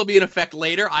maybe they'll still be in effect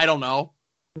later. I don't know.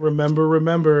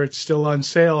 Remember, it's still on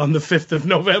sale on the 5th of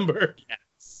November.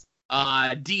 Yes.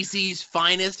 DC's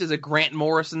Finest is a Grant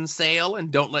Morrison sale, and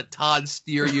don't let Todd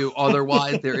steer you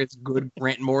otherwise. There is good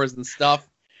Grant Morrison stuff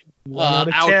out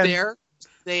there.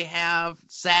 They have,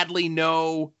 sadly,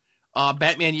 no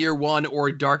Batman Year One or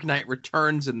Dark Knight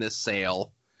Returns in this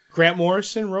sale. Grant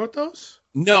Morrison wrote those?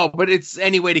 No, but it's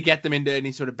any way to get them into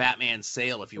any sort of Batman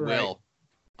sale, if you will.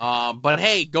 But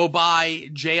hey, go buy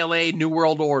JLA New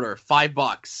World Order,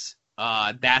 $5.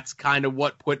 That's kind of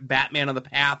what put Batman on the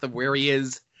path of where he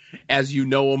is, as you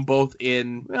know him both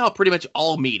in, well, pretty much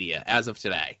all media as of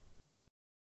today.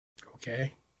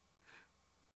 Okay.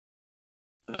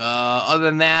 Other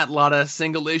than that, a lot of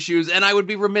single issues, and I would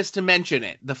be remiss to mention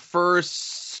it. The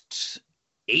first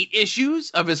 8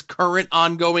 issues of his current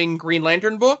ongoing Green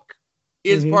Lantern book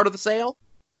is part of the sale.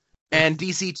 And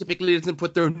DC typically doesn't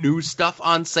put their new stuff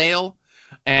on sale.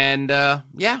 And,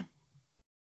 yeah.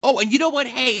 Oh, and you know what?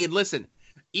 Hey, listen.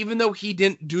 Even though he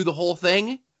didn't do the whole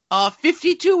thing,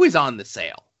 52 is on the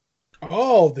sale.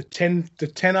 Oh, the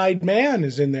 10-eyed man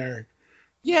is in there.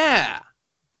 Yeah.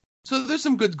 So there's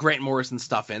some good Grant Morrison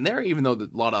stuff in there, even though a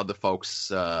lot of other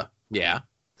folks, yeah.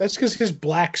 That's because his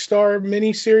Black Star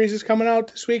miniseries is coming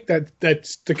out this week.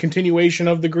 That's the continuation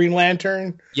of the Green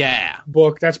Lantern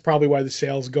book. That's probably why the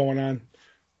sale's going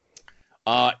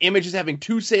on. Image is having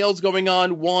 2 sales going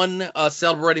on. One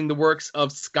celebrating the works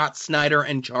of Scott Snyder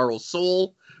and Charles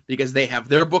Soule, because they have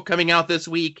their book coming out this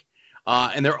week.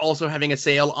 And they're also having a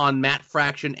sale on Matt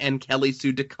Fraction and Kelly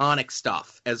Sue DeConnick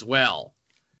stuff as well.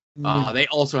 They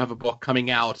also have a book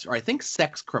coming out, or I think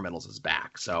Sex Criminals is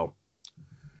back. So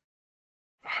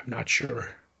I'm not sure.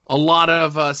 A lot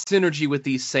of synergy with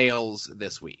these sales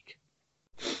this week.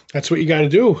 That's what you got to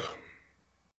do.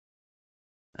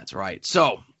 That's right.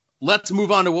 So let's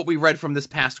move on to what we read from this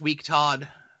past week, Todd.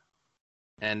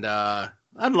 And I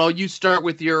don't know, you start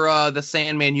with your The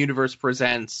Sandman Universe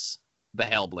Presents The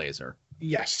Hellblazer.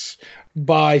 Yes,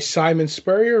 by Simon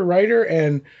Spurrier, writer,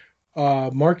 and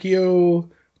Marcio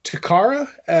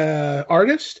Takara,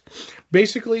 artist.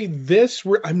 Basically,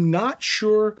 I'm not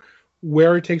sure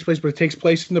where it takes place, but it takes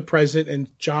place in the present, and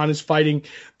John is fighting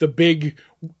the big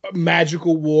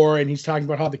magical war, and he's talking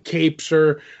about how the Capes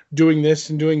are doing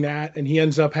this and doing that, and he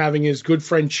ends up having his good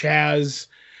friend Chaz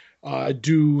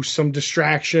do some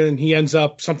distraction.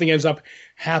 Something ends up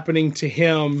happening to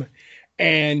him,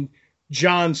 and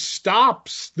John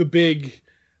stops the big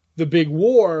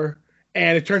war,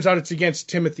 and it turns out it's against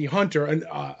Timothy Hunter,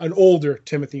 an older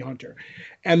Timothy Hunter.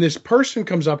 And this person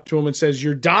comes up to him and says,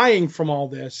 "You're dying from all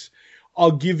this.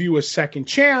 I'll give you a second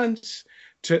chance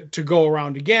to go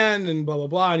around again," and blah, blah,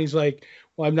 blah. And he's like,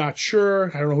 "Well, I'm not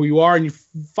sure. I don't know who you are." And you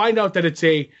find out that it's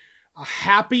a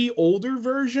happy older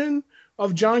version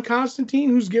of John Constantine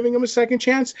who's giving him a second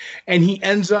chance. And he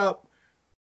ends up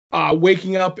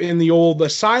waking up in the old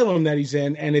asylum that he's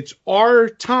in, and it's our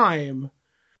time,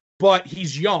 but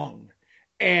he's young.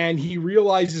 And he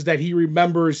realizes that he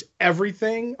remembers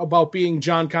everything about being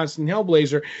John Constantine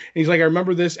Hellblazer. And he's like, "I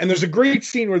remember this." And there's a great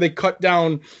scene where they cut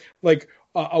down like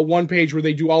a one page where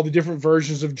they do all the different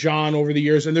versions of John over the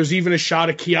years. And there's even a shot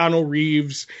of Keanu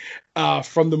Reeves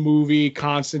from the movie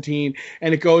Constantine.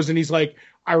 And it goes, and he's like,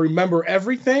 "I remember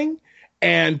everything.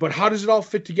 But how does it all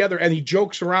fit together?" And he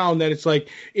jokes around that it's like,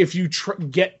 if you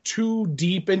get too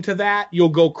deep into that, you'll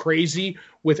go crazy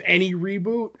with any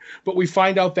reboot. But we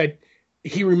find out that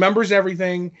he remembers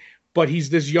everything, but he's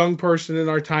this young person in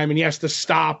our time, and he has to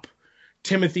stop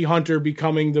Timothy Hunter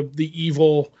becoming the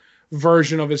evil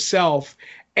version of himself.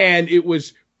 And it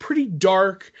was pretty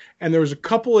dark, and there was a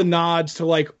couple of nods to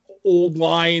like old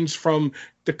lines from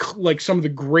some of the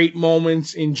great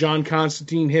moments in John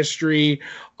Constantine history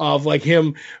of like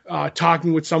him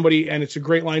talking with somebody, and it's a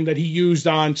great line that he used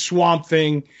on Swamp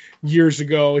Thing years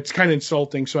ago. It's kind of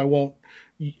insulting, so I won't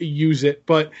use it,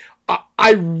 but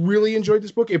I really enjoyed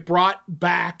this book. It brought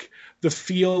back the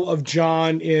feel of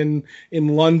John in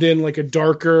London, like a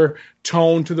darker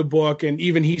tone to the book. And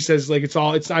even he says like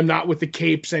I'm not with the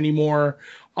Capes anymore.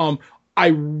 I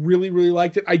really, really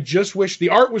liked it. I just wish the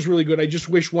art was really good. I just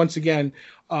wish once again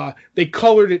they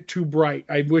colored it too bright.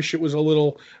 I wish it was a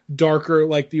little darker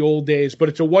like the old days, but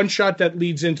it's a one shot that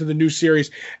leads into the new series.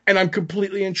 And I'm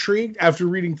completely intrigued after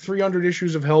reading 300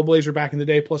 issues of Hellblazer back in the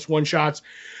day, plus one shots.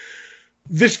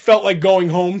 This felt like going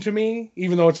home to me,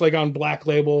 even though it's like on Black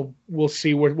Label. We'll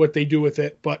see what they do with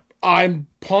it, but I'm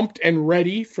pumped and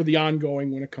ready for the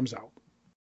ongoing when it comes out.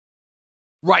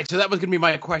 Right. So that was going to be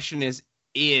my question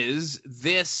is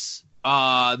this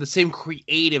the same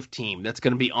creative team that's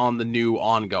going to be on the new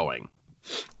ongoing?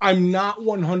 I'm not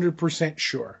 100%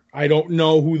 sure. I don't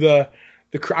know who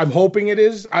I'm hoping it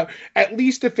is. At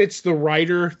least if it's the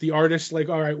writer, the artist, like,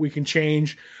 all right, we can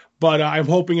change. But I'm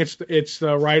hoping it's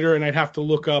the writer, and I'd have to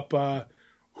look up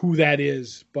who that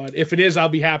is. But if it is, I'll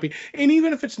be happy. And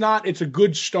even if it's not, it's a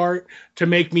good start to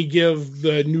make me give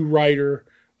the new writer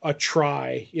a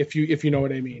try, if you know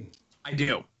what I mean. I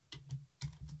do.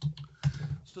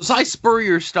 So Cy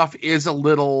Spurrier stuff is a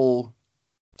little...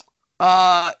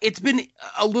 it's been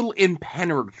a little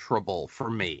impenetrable for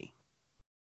me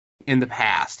in the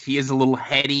past. He is a little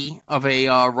heady of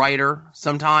a writer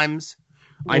sometimes.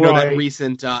 I know that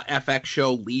recent FX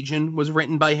show Legion was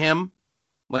written by him.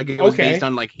 Like it was based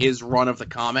on like his run of the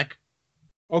comic.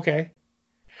 Okay.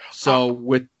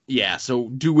 So so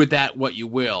do with that what you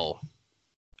will.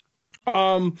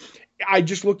 I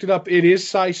just looked it up. It is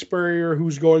Cy Spurrier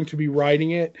who's going to be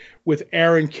writing it with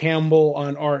Aaron Campbell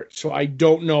on art. So I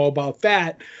don't know about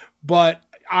that, but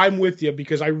I'm with you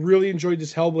because I really enjoyed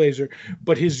this Hellblazer,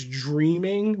 but his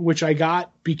dreaming, which I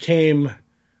got, became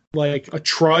like a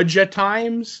trudge at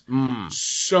times.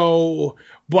 So,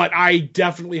 but I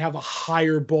definitely have a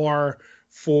higher bar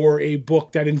for a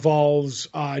book that involves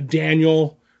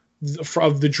Daniel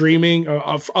of the dreaming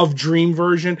of dream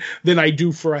version than I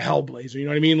do for a Hellblazer. You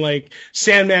know what I mean? Like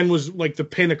Sandman was like the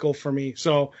pinnacle for me.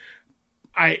 So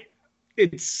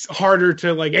it's harder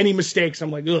to like any mistakes.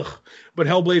 I'm like, ugh, but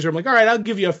Hellblazer, I'm like, all right, I'll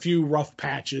give you a few rough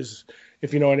patches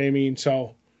if you know what I mean.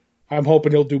 So I'm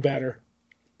hoping he'll do better.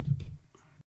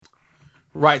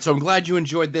 Right, so I'm glad you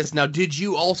enjoyed this. Now, did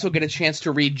you also get a chance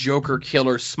to read Joker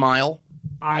Killer Smile?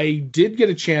 I did get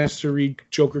a chance to read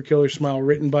Joker Killer Smile,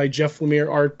 written by Jeff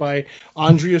Lemire, art by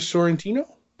Andrea Sorrentino.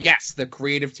 Yes, the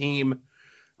creative team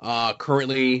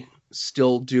currently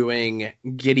still doing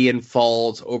Gideon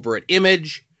Falls over at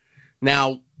Image.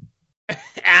 Now,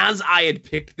 as I had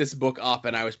picked this book up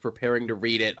and I was preparing to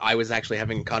read it, I was actually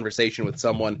having a conversation with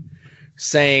someone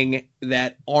saying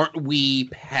that aren't we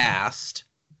past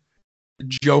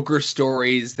Joker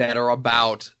stories that are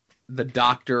about the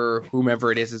Doctor,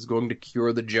 whomever it is going to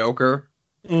cure the Joker?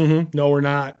 Mm-hmm. No, we're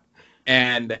not.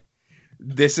 And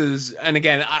this is, and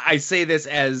again, I say this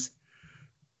as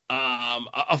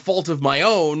a fault of my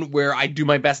own, where I do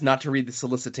my best not to read the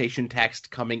solicitation text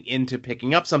coming into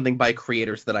picking up something by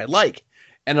creators that I like.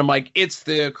 And I'm like, it's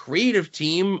the creative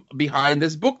team behind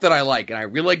this book that I like, and I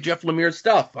really like Jeff Lemire's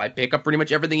stuff. I pick up pretty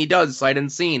much everything he does, sight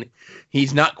unseen.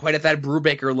 He's not quite at that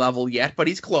Brubaker level yet, but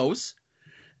he's close.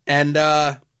 And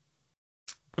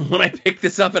when I picked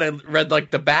this up and I read like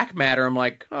the back matter, I'm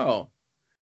like, oh,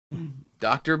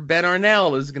 Dr. Ben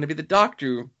Arnell is going to be the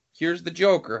Doctor. Here's the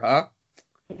Joker, huh?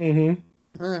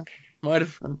 Mm-hmm.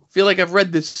 Feel like I've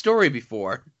read this story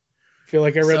before. Feel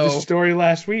like I read this story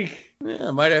last week. Yeah,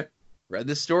 I might have read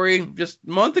this story just a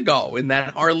month ago in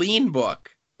that Harleen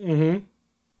book. Mm-hmm.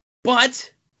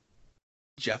 But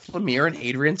Jeff Lemire and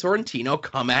Adrian Sorrentino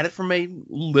come at it from a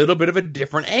little bit of a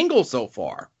different angle so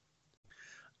far.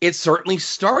 It certainly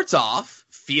starts off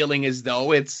feeling as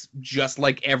though it's just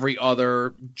like every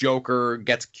other Joker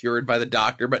gets cured by the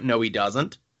Doctor, but no, he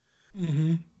doesn't.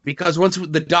 Mm-hmm. Because once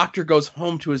the Doctor goes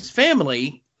home to his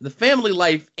family, the family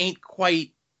life ain't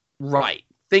quite right.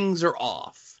 Things are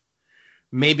off.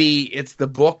 Maybe it's the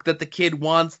book that the kid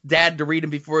wants Dad to read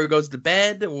him before he goes to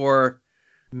bed, or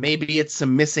maybe it's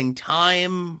some missing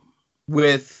time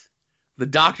with the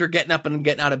Doctor getting up and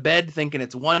getting out of bed thinking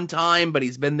it's one time, but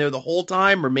he's been there the whole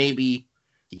time, or maybe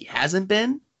he hasn't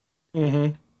been.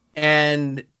 Mm-hmm.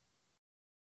 And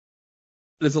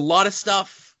there's a lot of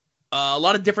stuff, a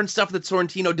lot of different stuff that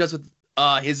Sorrentino does with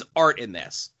his art in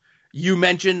this. You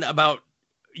mentioned about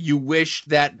you wish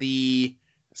that the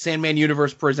Sandman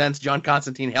Universe Presents John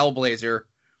Constantine Hellblazer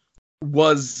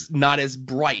was not as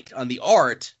bright on the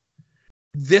art.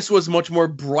 This was much more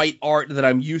bright art that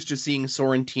I'm used to seeing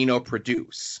Sorrentino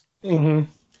produce. Mm-hmm.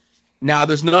 Now,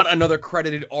 there's not another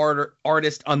credited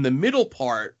artist on the middle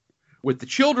part with the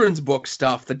children's book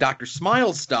stuff, the Dr.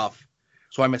 Smiles stuff.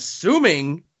 So I'm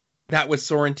assuming that was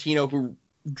Sorrentino who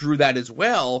drew that as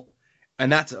well.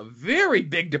 And that's a very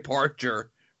big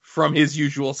departure from his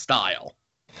usual style.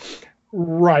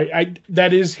 Right.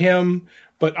 That is him,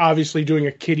 but obviously doing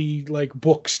a kiddie like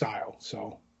book style.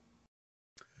 So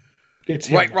it's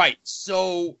him. Right.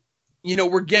 So,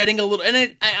 we're getting a little,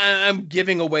 and I'm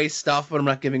giving away stuff, but I'm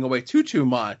not giving away too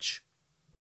much.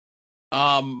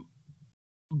 But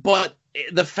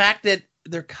the fact that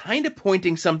they're kind of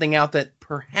pointing something out that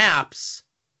perhaps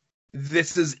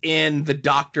this is in the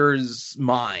Doctor's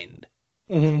mind.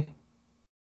 Mm-hmm.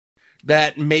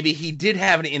 That maybe he did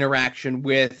have an interaction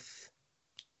with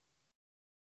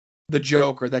the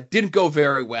Joker that didn't go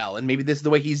very well, and maybe this is the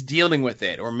way he's dealing with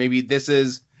it, or maybe this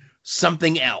is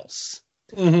something else.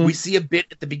 Mm-hmm. We see a bit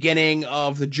at the beginning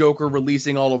of the Joker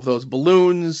releasing all of those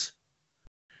balloons,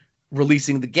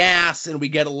 releasing the gas, and we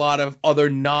get a lot of other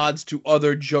nods to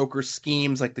other Joker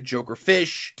schemes like the Joker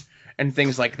fish and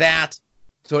things like that.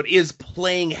 So it is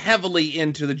playing heavily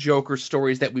into the Joker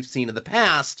stories that we've seen in the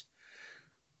past.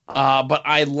 But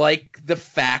I like the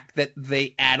fact that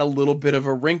they add a little bit of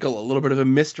a wrinkle, a little bit of a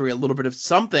mystery, a little bit of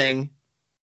something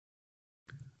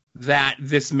that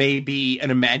this may be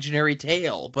an imaginary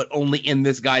tale, but only in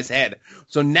this guy's head.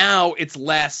 So now it's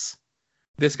less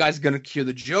this guy's going to cure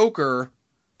the Joker,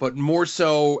 but more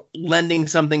so lending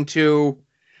something to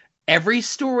every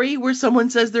story where someone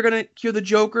says they're going to cure the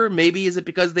Joker. Maybe is it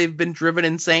because they've been driven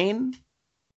insane?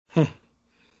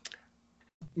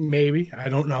 Maybe. I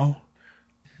don't know.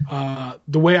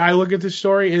 The way I look at this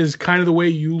story is kind of the way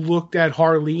you looked at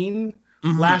Harleen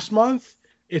last month.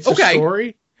 It's a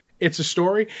story. It's a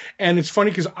story. And it's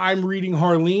funny because I'm reading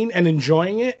Harleen and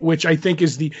enjoying it, which I think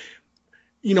is the,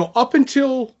 up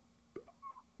until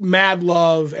Mad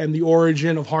Love and the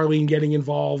origin of Harleen getting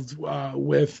involved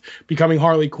with becoming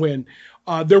Harley Quinn,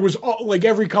 there was like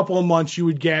every couple of months you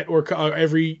would get, or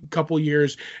every couple of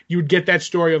years, you would get that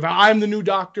story of I'm the new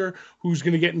Doctor who's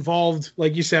going to get involved,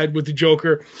 like you said, with the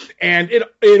Joker. And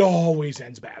it always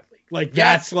ends badly.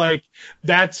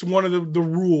 That's one of the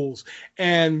rules.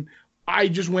 And I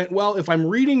just went, well, if I'm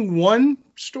reading one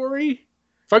story,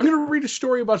 if I'm going to read a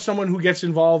story about someone who gets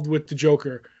involved with the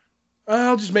Joker,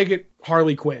 I'll just make it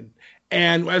Harley Quinn.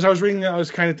 And as I was reading that, I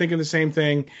was kind of thinking the same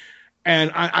thing.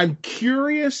 And I'm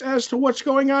curious as to what's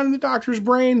going on in the Doctor's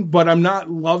brain, but I'm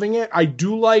not loving it. I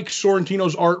do like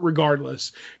Sorrentino's art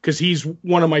regardless, because he's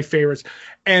one of my favorites.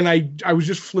 And I was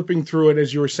just flipping through it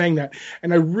as you were saying that,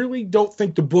 and I really don't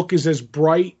think the book is as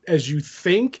bright as you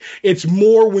think. It's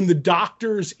more when the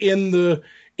Doctor's in the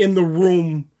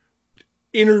room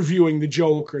interviewing the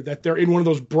Joker, that they're in one of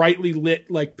those brightly lit,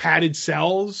 like, padded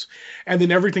cells, and then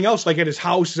everything else, like at his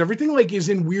house, everything like is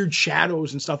in weird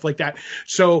shadows and stuff like that.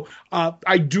 So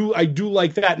I do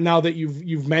like that now that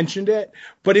you've mentioned it.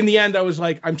 But in the end, I was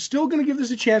like, I'm still going to give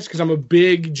this a chance because I'm a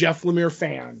big Jeff Lemire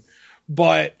fan,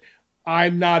 but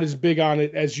I'm not as big on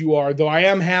it as you are. Though I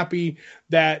am happy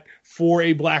that for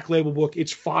a Black Label book,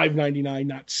 it's $5.99,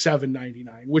 not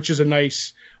 $7.99, which is a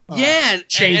nice.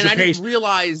 Change and I didn't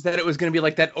realize that it was going to be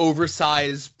like that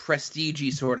oversized,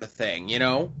 prestige-y sort of thing, you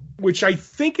know? Which I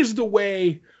think is the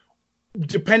way,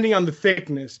 depending on the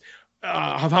thickness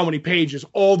of how many pages,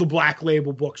 all the Black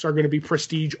Label books are going to be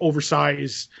prestige,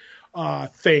 oversized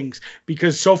things.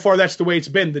 Because so far that's the way it's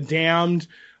been. The Damned,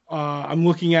 I'm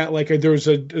looking at, like, there's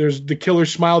The Killer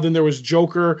Smile, then there was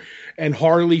Joker and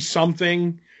Harley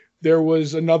something. There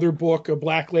was another book, a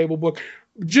Black Label book.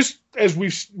 Just as we've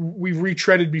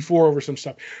retreaded before over some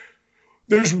stuff,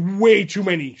 there's way too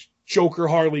many Joker,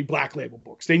 Harley, Black Label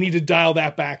books. They need to dial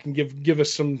that back and give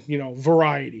us some,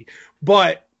 variety.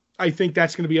 But I think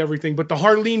that's going to be everything. But the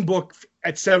Harleen book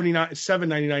at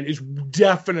 $7.99 is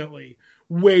definitely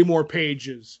way more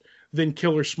pages than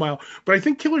Killer Smile. But I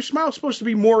think Killer Smile is supposed to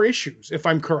be more issues, if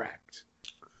I'm correct.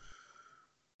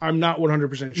 I'm not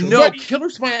 100% sure. No, Killer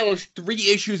Smile is 3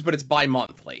 issues, but it's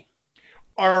bi-monthly.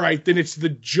 All right, then it's the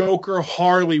Joker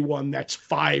Harley one that's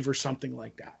 5 or something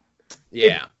like that.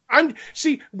 Yeah.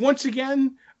 Once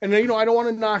again, and I don't want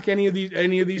to knock any of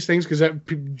these things because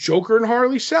Joker and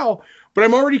Harley sell, but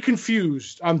I'm already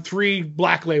confused on 3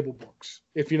 Black Label books,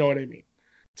 if you know what I mean.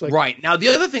 It's like, right. Now the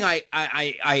other thing I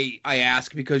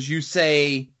ask, because you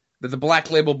say that the Black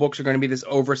Label books are going to be this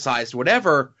oversized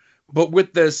whatever, but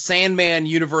with the Sandman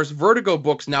Universe Vertigo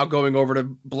books now going over to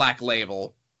Black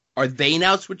Label, are they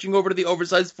now switching over to the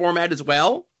oversized format as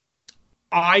well?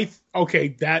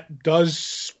 That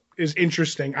is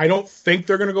interesting. I don't think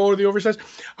they're going to go to the oversized.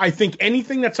 I think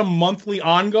anything that's a monthly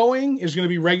ongoing is going to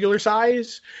be regular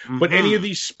size, but any of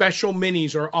these special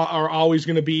minis are always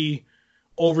going to be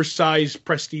oversized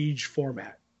prestige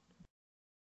format.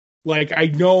 Like, I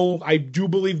do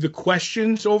believe the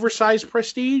Question's oversized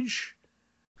prestige.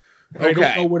 Okay. I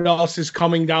don't know what else is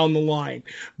coming down the line.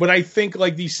 But I think,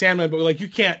 like, these Sandman books, like, you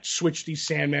can't switch these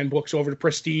Sandman books over to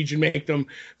Prestige and make them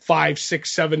 $5, $6,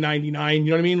 $7.99. You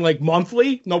know what I mean? Like,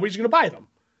 monthly, nobody's going to buy them.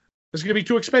 It's going to be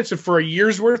too expensive for a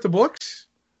year's worth of books.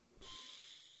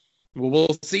 Well,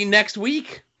 we'll see next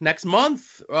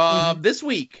month, this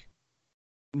week.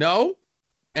 No?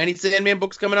 Any Sandman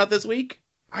books coming out this week?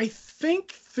 I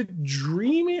think the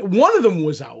Dreaming, one of them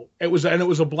was out. It was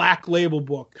a Black Label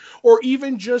book, or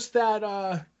even just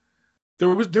that. There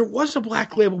was a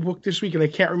Black Label book this week, and I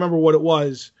can't remember what it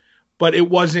was, but it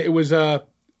wasn't. It was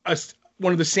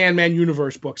one of the Sandman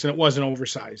Universe books, and it wasn't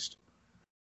oversized.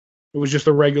 It was just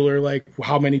a regular, like,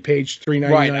 how many page,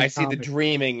 $3.99. Right, I see the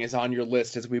Dreaming is on your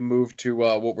list as we move to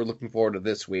what we're looking forward to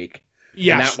this week.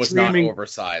 Yes, and that was Dreaming, not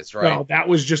oversized, right? No, that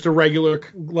was just a regular,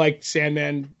 like,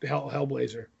 Sandman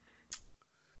Hellblazer.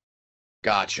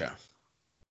 Gotcha.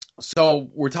 So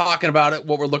we're talking about it,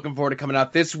 what we're looking forward to coming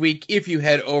out this week. If you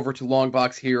head over to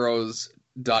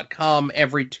longboxheroes.com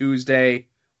every Tuesday,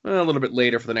 a little bit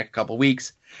later for the next couple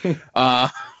weeks,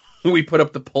 we put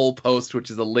up the poll post, which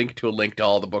is a link to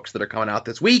all the books that are coming out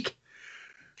this week.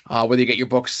 Whether you get your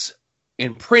books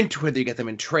in print, whether you get them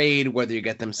in trade, whether you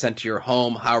get them sent to your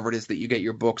home, however it is that you get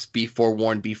your books, be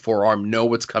forewarned, be forearmed, know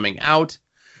what's coming out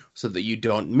so that you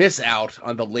don't miss out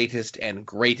on the latest and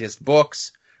greatest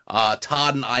books.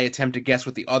 Todd and I attempt to guess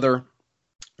what the other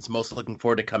is most looking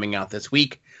forward to coming out this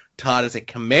week. Todd is a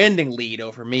commanding lead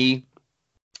over me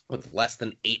with less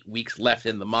than 8 weeks left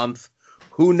in the month.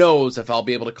 Who knows if I'll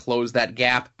be able to close that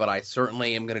gap, but I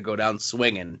certainly am going to go down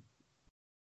swinging.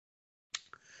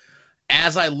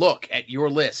 As I look at your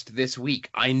list this week,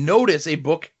 I notice a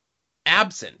book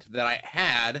absent that I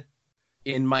had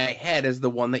in my head as the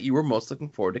one that you were most looking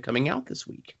forward to coming out this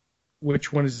week.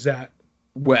 Which one is that?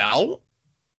 Well,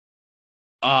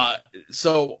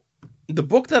 so the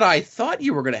book that I thought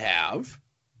you were going to have,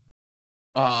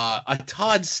 a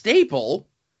Todd staple,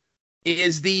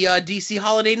 is the DC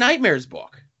Holiday Nightmares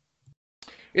book.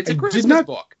 It's a Christmas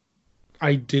book.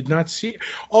 I did not see.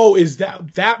 Oh, is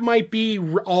that might be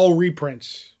all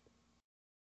reprints?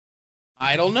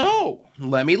 I don't know.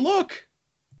 Let me look.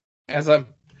 As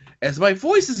my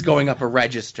voice is going up a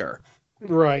register.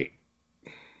 Right.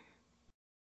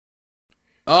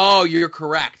 Oh, you're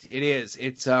correct. It is.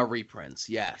 It's reprints.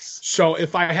 Yes. So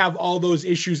if I have all those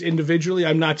issues individually,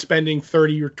 I'm not spending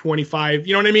 30 or 25.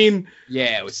 You know what I mean?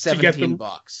 Yeah, it was To get them-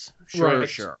 $17. Sure, Right.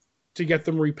 sure. To get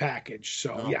them repackaged.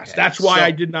 So Okay, yes, that's why so-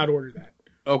 I did not order that.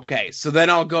 Okay, so then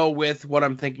I'll go with what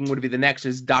I'm thinking would be the next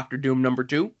is Doctor Doom number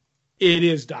 2. It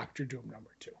is Doctor Doom number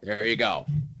 2. There you go.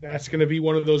 That's going to be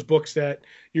one of those books that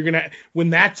you're going to, when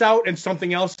that's out and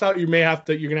something else out, you're going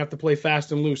to have to play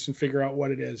fast and loose and figure out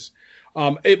what it is.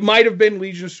 It might have been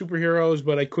Legion of Superheroes,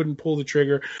 but I couldn't pull the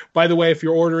trigger. By the way, if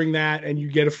you're ordering that and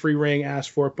you get a free ring,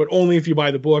 ask for it, but only if you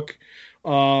buy the book.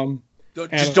 Don't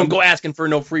go asking for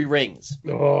no free rings.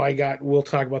 We'll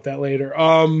talk about that later.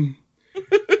 I'm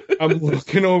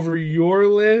looking over your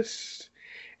list,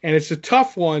 and it's a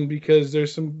tough one because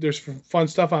there's fun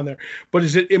stuff on there. But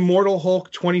is it Immortal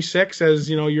Hulk 26? As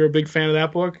you know, you're a big fan of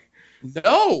that book.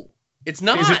 No, it's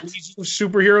not. Is it Legion of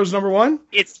Superheroes number 1?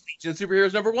 It's Legion of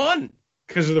Superheroes number 1.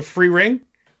 Because of the free ring?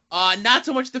 Not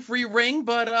so much the free ring,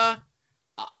 but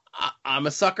I'm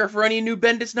a sucker for any new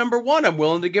Bendis number 1. I'm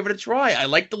willing to give it a try. I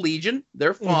like the Legion.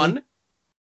 They're fun.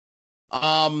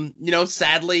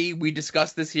 Sadly, we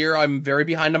discussed this here. I'm very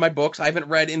behind on my books. I haven't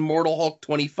read Immortal Hulk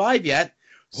 25 yet.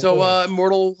 So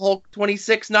Immortal Hulk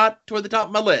 26 not toward the top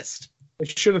of my list. I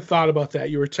should have thought about that.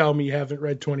 You were telling me you haven't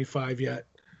read 25 yet.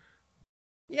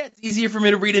 Yeah, it's easier for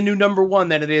me to read a new number 1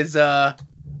 than it is a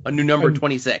new number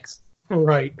 26.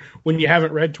 Right. When you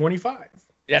haven't read 25.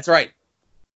 That's right.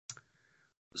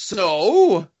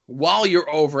 So, while you're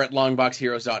over at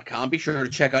longboxheroes.com, be sure to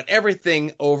check out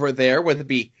everything over there, whether it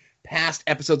be past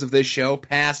episodes of this show,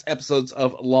 past episodes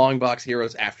of Longbox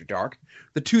Heroes After Dark,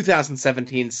 the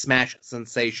 2017 Smash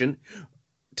sensation,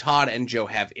 Todd and Joe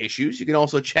Have Issues. You can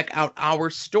also check out our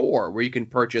store, where you can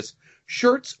purchase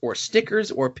shirts or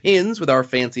stickers or pins with our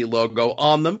fancy logo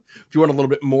on them. If you want a little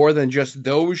bit more than just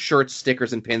those shirts,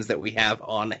 stickers, and pins that we have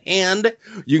on hand,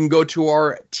 you can go to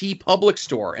our TeePublic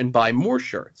store and buy more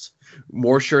shirts.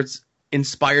 More shirts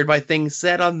inspired by things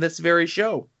said on this very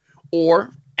show,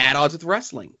 or At Odds with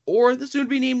Wrestling, or the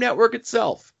soon-to-be-named network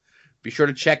itself. Be sure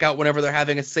to check out whenever they're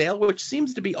having a sale, which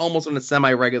seems to be almost on a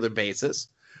semi-regular basis.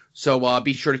 So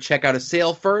be sure to check out a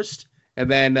sale first,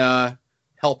 and then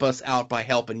help us out by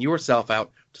helping yourself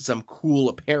out to some cool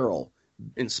apparel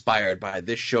inspired by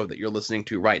this show that you're listening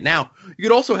to right now. You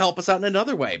could also help us out in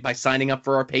another way by signing up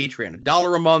for our Patreon.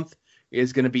 $1 a month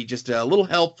is going to be just a little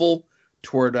helpful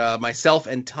toward myself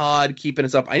and Todd keeping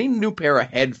us up. I need a new pair of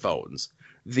headphones.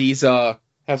 These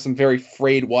have some very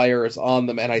frayed wires on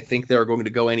them, and I think they're going to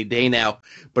go any day now.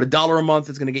 But $1 a month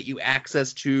is going to get you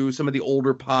access to some of the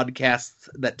older podcasts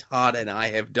that Todd and I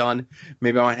have done.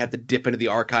 Maybe I might have to dip into the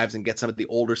archives and get some of the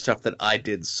older stuff that I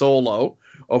did solo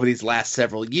over these last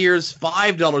several years.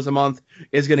 $5 a month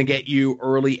is going to get you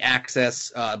early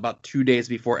access about 2 days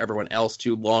before everyone else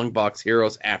to Longbox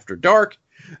Heroes After Dark.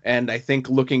 And I think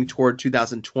looking toward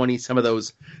 2020, some of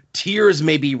those tiers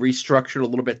may be restructured a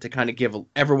little bit to kind of give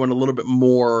everyone a little bit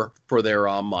more for their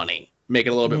money, make it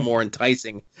a little bit more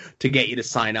enticing to get you to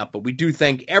sign up. But we do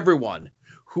thank everyone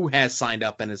who has signed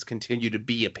up and has continued to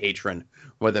be a patron,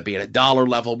 whether it be at $1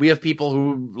 level. We have people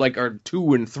who are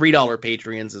 $2 and $3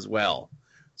 Patreons as well.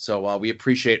 So we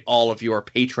appreciate all of your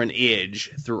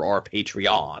patronage through our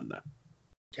Patreon.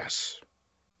 Yes.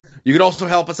 You can also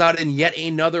help us out in yet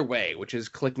another way, which is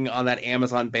clicking on that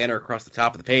Amazon banner across the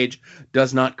top of the page.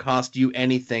 Does not cost you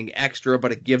anything extra,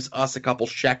 but it gives us a couple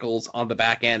shekels on the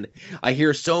back end. I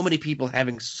hear so many people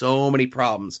having so many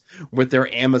problems with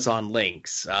their Amazon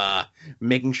links,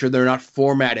 making sure they're not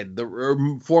formatted the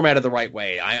right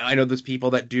way. I know there's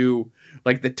people that do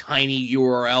the tiny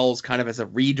URLs kind of as a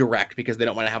redirect because they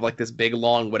don't want to have this big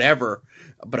long whatever.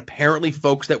 But apparently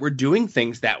folks that were doing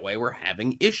things that way were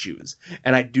having issues.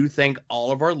 And I do thank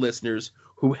all of our listeners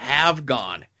who have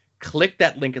gone, click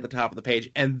that link at the top of the page,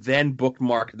 and then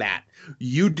bookmark that.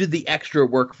 You did the extra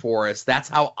work for us. That's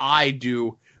how I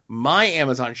do my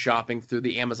Amazon shopping through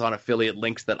the Amazon affiliate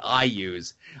links that I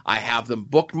use. I have them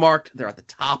bookmarked. They're at the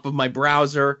top of my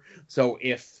browser. So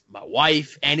if my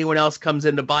wife, anyone else comes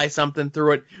in to buy something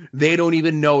through it, they don't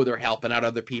even know they're helping out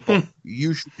other people.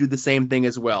 You should do the same thing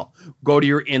as well. Go to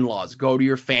your in-laws, go to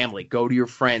your family, go to your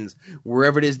friends,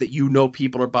 wherever it is that you know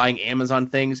people are buying Amazon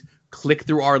things, click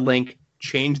through our link,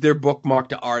 change their bookmark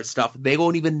to our stuff. They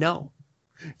won't even know.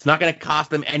 It's not going to cost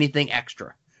them anything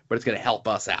extra, but it's going to help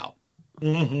us out.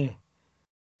 Mm-hmm.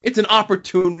 It's an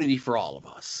opportunity for all of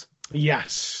us.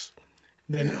 Yes.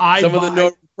 Then Some of the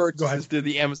notable purchases through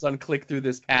the Amazon click-through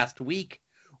this past week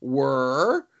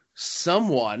were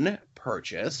someone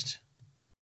purchased.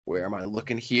 Where am I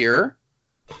looking here?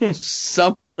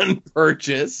 Someone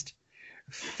purchased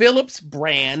Philips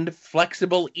brand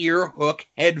flexible ear hook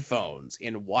headphones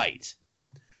in white.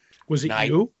 Was it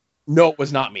you? No, it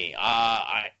was not me.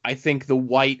 I think the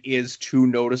white is too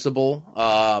noticeable.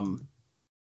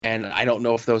 And I don't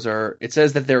know if those are. It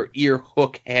says that they're ear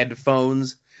hook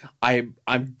headphones. I'm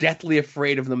deathly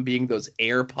afraid of them being those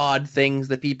AirPod things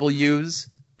that people use.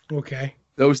 Okay.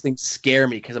 Those things scare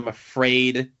me because I'm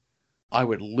afraid I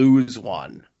would lose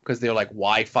one because they're like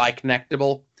Wi-Fi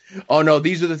connectable. Oh no,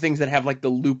 these are the things that have like the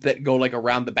loop that go like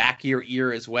around the back of your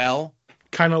ear as well.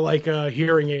 Kind of like a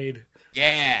hearing aid.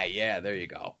 Yeah, there you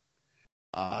go.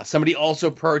 Somebody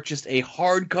also purchased a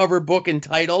hardcover book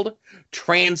entitled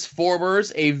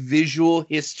Transformers: A Visual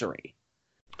History.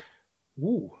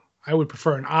 Ooh, I would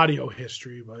prefer an audio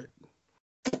history, but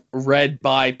read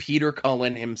by Peter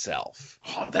Cullen himself.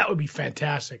 Oh, that would be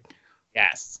fantastic.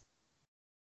 Yes.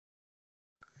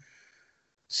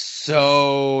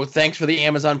 So, thanks for the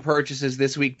Amazon purchases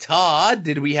this week. Todd,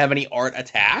 did we have any art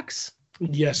attacks?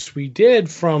 Yes, we did,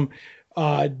 from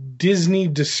Disney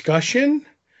Discussion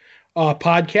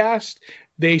podcast.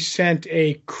 They sent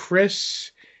a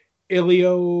Chris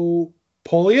Iliopoulos.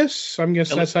 I'm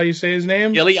guessing that's how you say his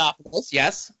name. Iliopoulos,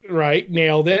 yes. Right,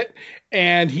 nailed it.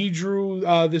 And he drew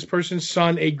this person's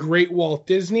son a great Walt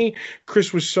Disney.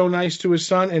 Chris was so nice to his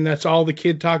son, and that's all the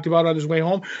kid talked about on his way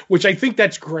home, which I think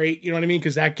that's great. You know what I mean?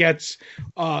 Because that gets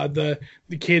the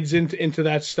kids into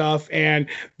that stuff. And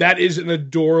that is an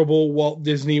adorable Walt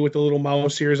Disney with the little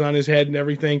mouse ears on his head and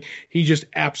everything. He just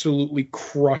absolutely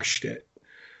crushed it.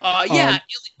 Not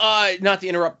to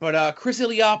interrupt, but Chris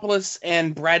Iliopoulos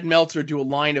and Brad Meltzer do a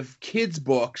line of kids'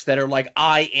 books that are like,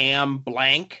 I am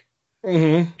blank.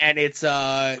 Mm-hmm. And it's,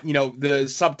 the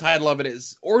subtitle of it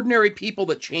is Ordinary People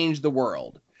That Change the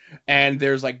World. And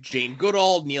there's like Jane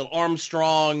Goodall, Neil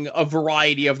Armstrong, a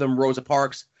variety of them, Rosa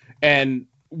Parks, and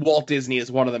Walt Disney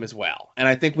is one of them as well. And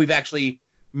I think we've actually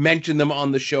mentioned them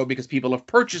on the show because people have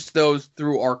purchased those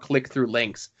through our click-through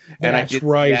links. And that's I did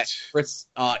right. That Chris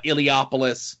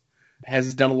Iliopoulos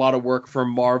has done a lot of work for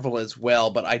Marvel as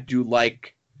well, but I do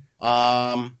like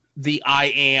the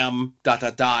I am ...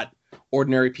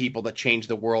 Ordinary People That Change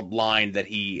the World line that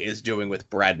he is doing with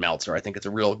Brad Meltzer. I think it's a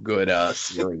real good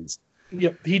series.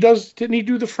 Yep, he does. Didn't he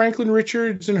do the Franklin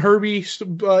Richards and Herbie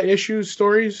issues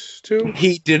stories too?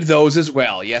 He did those as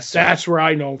well. Yes, sir. That's where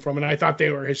I know him from, and I thought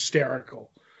they were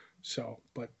hysterical. So,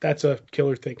 but that's a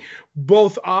killer thing.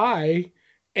 Both I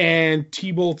and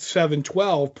T-Bolt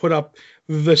 712 put up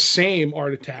the same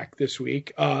art attack this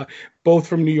week, both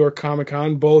from New York Comic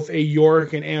Con, both a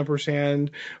York and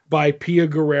ampersand by Pia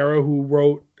Guerrero,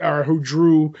 who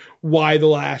drew Y the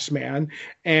Last Man.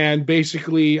 And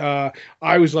basically, I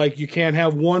was like, you can't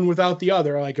have one without the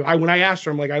other. Like when I asked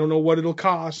her, I'm like, I don't know what it'll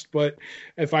cost, but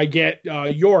if I get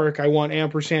York, I want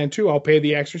ampersand too. I'll pay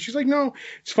the extra. She's like, no,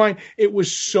 it's fine. It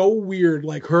was so weird.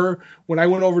 Like when I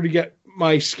went over to get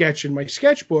my sketch in my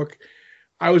sketchbook,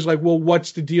 I was like, well,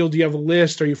 what's the deal? Do you have a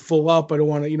list? Are you full up? I don't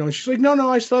want to, And she's like, no,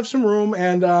 I still have some room.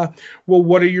 And, well,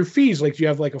 what are your fees? Like, do you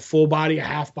have like a full body, a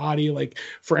half body? Like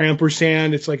for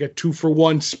ampersand, it's like a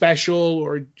 2-for-1 special,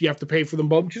 or do you have to pay for them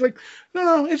both? And she's like,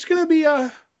 no, it's going to be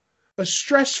a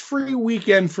stress-free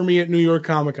weekend for me at New York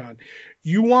Comic Con.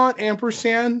 You want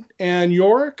ampersand and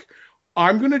York?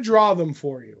 I'm going to draw them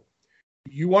for you.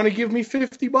 You want to give me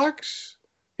 $50?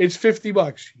 It's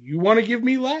 $50. You want to give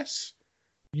me less?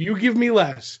 You give me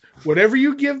less. Whatever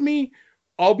you give me,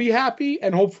 I'll be happy,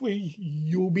 and hopefully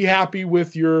you'll be happy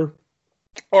with your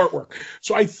artwork.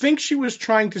 So I think she was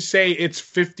trying to say it's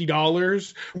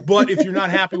 $50, but if you're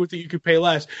not happy with it, you could pay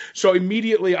less. So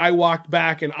immediately I walked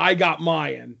back and I got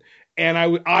mine, and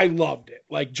I loved it.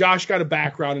 Like Josh got a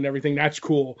background and everything. That's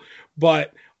cool.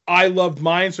 But I loved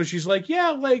mine. So she's like, yeah,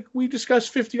 like we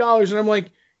discussed $50. And I'm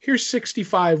like, here's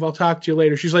 $65. I'll talk to you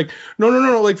later. She's like, no,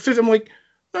 like 50. I'm like,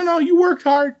 no, you worked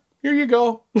hard. Here you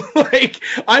go. Like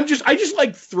I just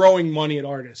like throwing money at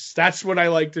artists. That's what I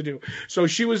like to do. So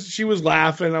she was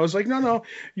laughing. I was like, no,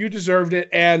 you deserved it.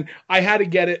 And I had to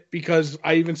get it because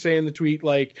I even say in the tweet,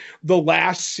 like the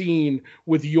last scene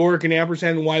with York and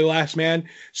ampersand and Y the Last Man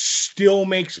still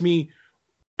makes me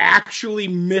actually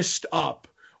messed up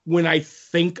when I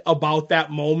think about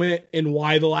that moment in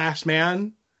Y the Last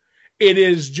Man.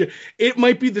 It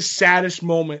might be the saddest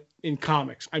moment in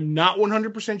comics. I'm not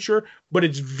 100% sure, but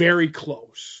it's very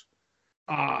close.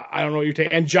 I don't know what you're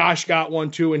taking. And Josh got one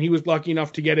too, and he was lucky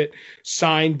enough to get it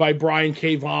signed by Brian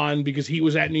K. Vaughan because he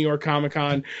was at New York Comic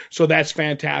Con. So that's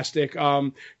fantastic.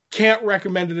 Can't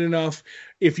recommend it enough.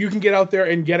 If you can get out there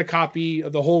and get a copy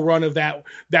of the whole run of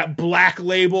that Black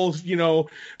Label,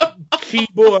 key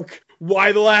book,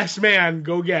 Y the Last Man,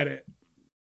 go get it.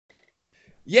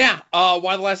 Yeah,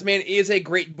 Why the Last Man is a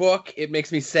great book. It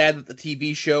makes me sad that the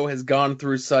TV show has gone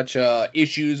through such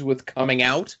issues with coming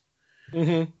out.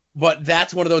 Mm-hmm. But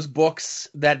that's one of those books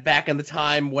that back in the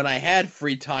time when I had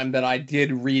free time that I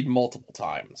did read multiple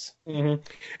times. Mm-hmm.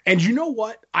 And you know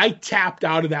what? I tapped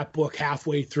out of that book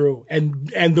halfway through, and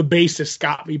the bassist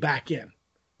got me back in.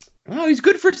 Oh, he's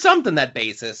good for something, that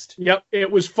bassist. Yep,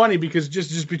 it was funny because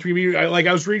just between me,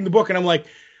 I was reading the book, and I'm like,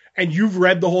 and you've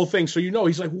read the whole thing, so you know.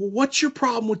 He's like, well, what's your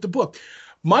problem with the book?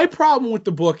 My problem with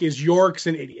the book is Yorick's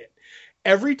an idiot.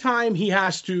 Every time he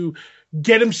has to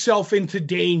get himself into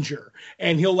danger,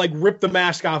 and he'll like rip the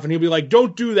mask off, and he'll be like,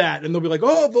 don't do that, and they'll be like,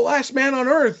 oh, the last man on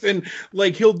earth, and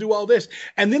like he'll do all this,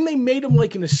 and then they made him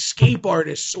like an escape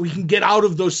artist so he can get out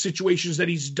of those situations that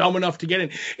he's dumb enough to get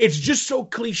in. It's just so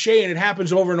cliche, and it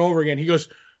happens over and over again. He goes,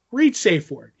 read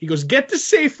safe word. He goes, get the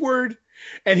safe word.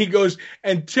 And he goes,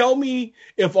 and tell me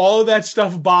if all of that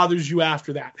stuff bothers you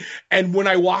after that. And when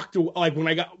I walked, like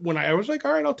when I was like,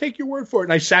 all right, I'll take your word for it.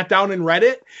 And I sat down and read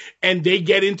it, and they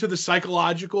get into the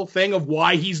psychological thing of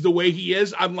why he's the way he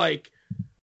is. I'm like,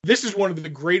 this is one of the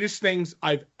greatest things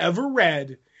I've ever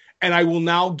read. And I will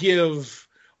now give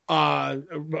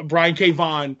Brian K.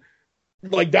 Vaughan,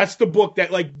 like, that's the book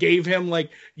that like gave him, like,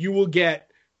 you will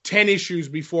get 10 issues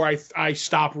before I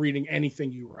stop reading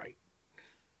anything you write.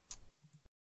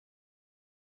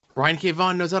 Brian K.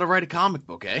 Vaughan knows how to write a comic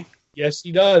book, eh? Yes,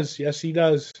 he does. Yes, he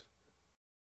does.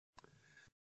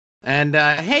 And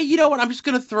hey, you know what? I'm just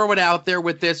gonna throw it out there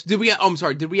with this. Did we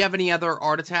have any other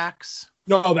art attacks?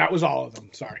 No, that was all of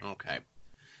them. Sorry. Okay.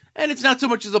 And it's not so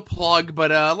much as a plug,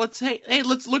 but let's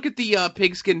look at the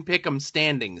Pigskin Pick'em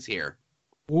standings here.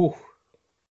 Ooh.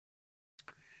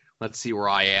 Let's see where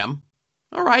I am.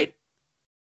 All right.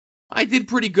 I did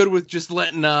pretty good with just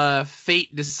letting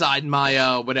fate decide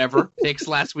my whatever picks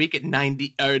last week at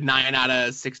 9 out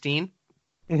of 16.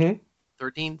 Mm-hmm.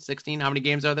 13, 16. How many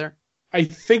games are there? I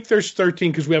think there's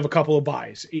 13 because we have a couple of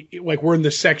buys. Like, we're in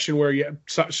the section where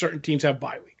certain teams have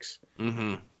bye weeks.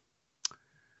 Mm-hmm.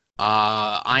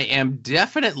 I am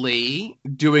definitely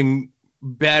doing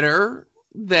better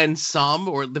than some,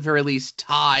 or at the very least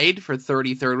tied for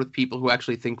 33rd with people who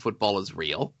actually think football is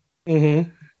real. Mm-hmm.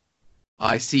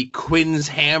 I see Quinn's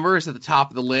Hammers at the top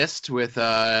of the list with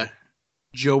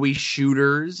Joey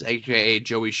Shooters, a.k.a.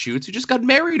 Joey Shoots, who just got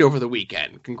married over the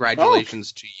weekend.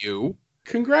 Congratulations to you.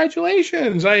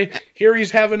 Congratulations. I hear he's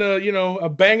having a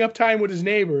bang-up time with his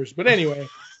neighbors. But anyway.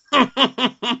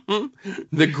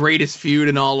 The greatest feud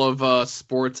in all of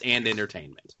sports and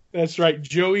entertainment. That's right.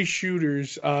 Joey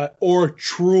Shooters, or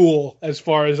Truel, as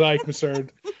far as I'm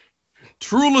concerned.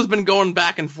 Truel has been going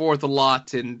back and forth a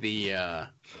lot in the...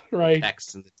 right.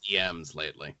 Texts and the DMs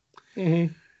lately.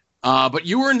 Mm-hmm. But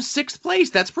you were in 6th place.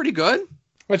 That's pretty good.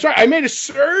 That's right. I made a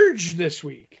surge this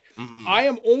week. Mm-hmm. I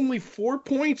am only 4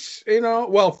 points,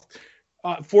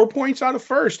 4 points out of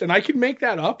first, and I can make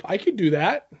that up. I could do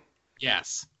that.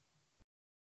 Yes.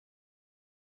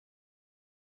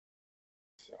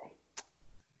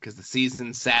 Because the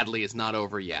season, sadly, is not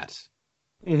over yet.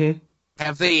 Mm-hmm.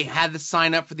 Have they had to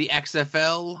sign up for the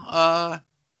XFL?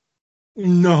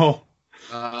 No.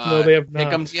 No, they have not.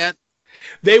 Pick'ems yet?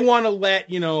 They want to let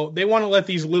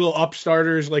these little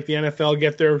upstarters like the NFL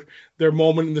get their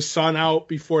moment in the sun out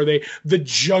before the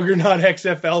juggernaut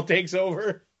XFL takes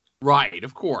over. Right,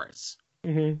 of course.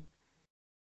 Mm-hmm.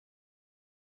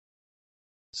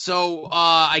 So,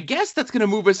 I guess that's going to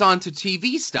move us on to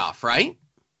TV stuff, right?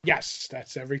 Yes,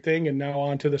 that's everything. And now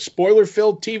on to the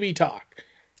spoiler-filled TV talk.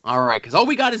 All right, because all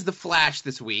we got is The Flash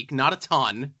this week, not a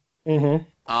ton. Mm-hmm.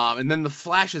 And then The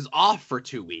Flash is off for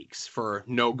 2 weeks for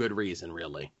no good reason,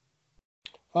 really.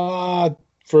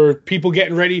 For people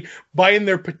getting ready, buying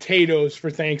their potatoes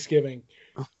for Thanksgiving.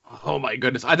 Oh my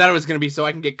goodness. I thought it was going to be so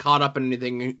I can get caught up in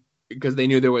anything because they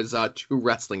knew there was 2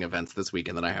 wrestling events this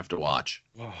weekend that I have to watch.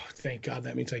 Oh, thank God.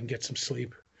 That means I can get some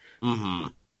sleep. Mm-hmm.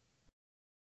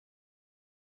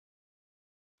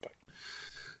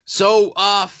 So,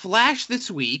 Flash this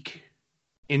week,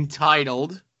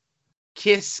 entitled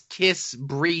Kiss, Kiss,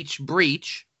 Breach,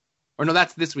 Breach. Or no,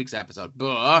 that's this week's episode.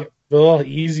 Buh. Oh,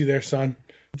 easy there, son.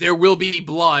 There will be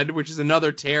blood, which is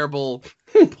another terrible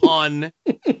pun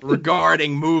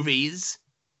regarding movies.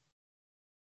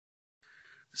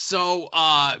 So,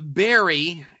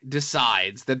 Barry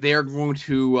decides that they're going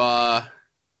to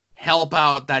help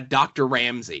out that Dr.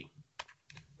 Ramsey,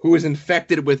 who is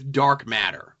infected with dark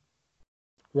matter.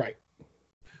 Right.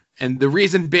 And the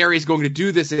reason Barry's going to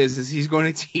do this is he's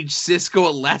going to teach Cisco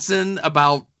a lesson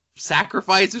about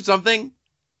sacrifice or something.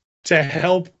 To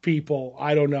help people.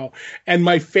 I don't know. And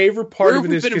my favorite part of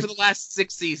it is... Where have we been for the last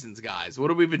 6 seasons, guys? What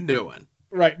have we been doing?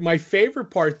 Right. My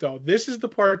favorite part, though, this is the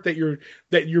part that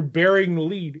you're bearing the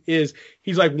lead. Is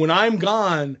he's like, when I'm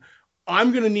gone,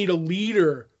 I'm gonna need a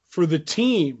leader for the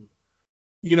team.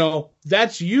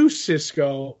 That's you,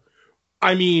 Cisco.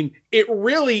 I mean, it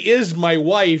really is my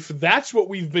wife. That's what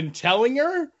we've been telling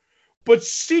her. But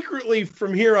secretly,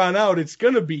 from here on out, it's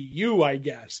going to be you, I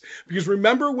guess. Because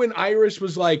remember when Iris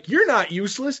was like, you're not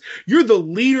useless. You're the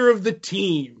leader of the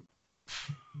team.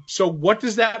 So what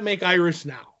does that make Iris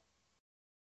now?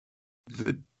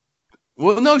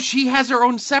 Well, no, she has her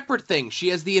own separate thing. She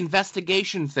has the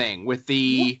investigation thing with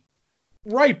the...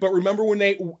 Right, but remember when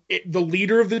the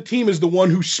leader of the team is the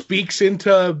one who speaks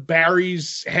into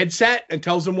Barry's headset and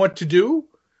tells him what to do?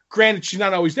 Granted, she's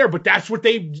not always there, but that's what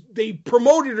they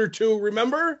promoted her to,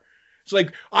 remember? It's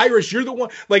like, Iris, you're the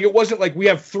one. Like, it wasn't like we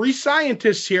have 3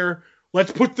 scientists here.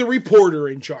 Let's put the reporter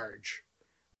in charge.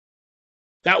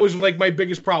 That was like my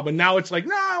biggest problem. Now it's like,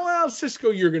 well, Cisco,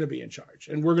 you're going to be in charge.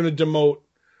 And we're going to demote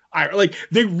Iris. Like,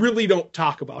 they really don't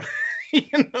talk about it.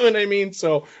 You know what I mean?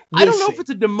 So I don't know if it's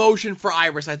a demotion for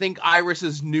Iris. I think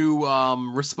Iris's new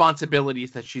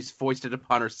responsibilities that she's foisted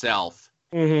upon herself.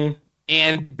 Mm-hmm.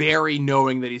 And Barry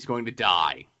knowing that he's going to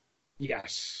die.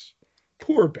 Yes.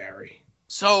 Poor Barry.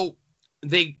 So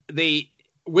they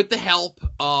with the help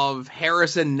of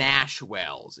Harrison Nash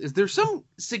Wells, is there some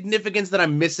significance that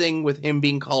I'm missing with him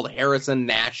being called Harrison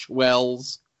Nash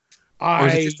Wells? Or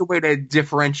is it just a way to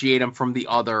differentiate him from the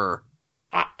other?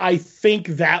 I think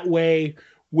that way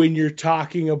when you're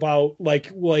talking about like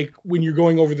when you're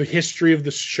going over the history of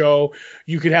the show,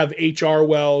 you could have H.R.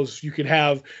 Wells, you could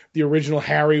have the original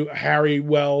Harry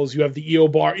Wells, you have the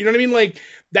Eobard, you know what I mean? Like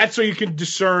that's so you can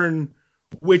discern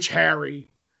which Harry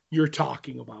you're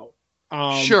talking about.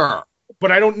 Sure.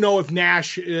 But I don't know if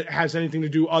Nash has anything to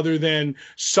do other than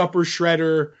Supper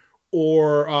Shredder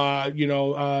or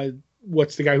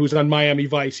what's the guy who's on Miami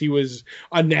Vice? He was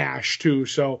a Nash too.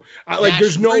 So Nash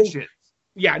there's no, Bridges.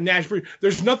 Yeah, Nash.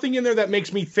 There's nothing in there that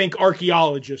makes me think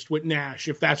archaeologist with Nash,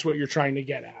 if that's what you're trying to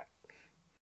get at.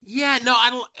 Yeah, no,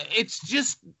 I don't. It's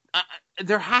just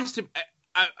there has to.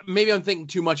 Maybe I'm thinking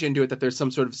too much into it. That there's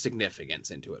some sort of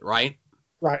significance into it, right?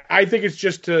 Right. I think it's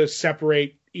just to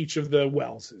separate each of the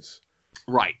Wellses.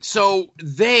 Right. So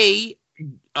they,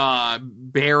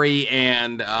 Barry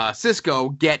and Cisco,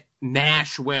 get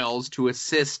Nash Wells to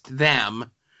assist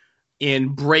them in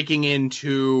breaking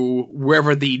into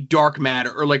wherever the dark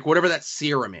matter or like whatever that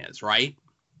serum is, right?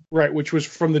 Right, which was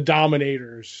from the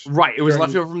Dominators. Right, it was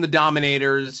left over from the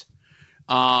Dominators.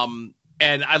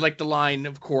 And I like the line,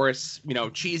 of course,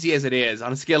 cheesy as it is,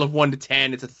 on a scale of 1 to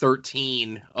 10, it's a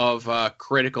 13 of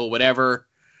critical whatever.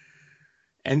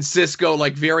 And Cisco,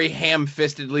 like very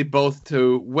ham-fistedly, both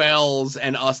to Wells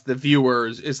and us, the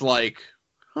viewers, is like,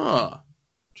 do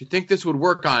you think this would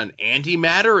work on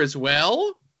antimatter as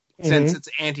well? Mm-hmm. Since it's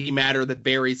antimatter that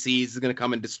Barry sees is going to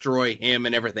come and destroy him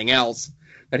and everything else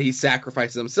that he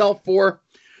sacrifices himself for.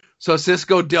 So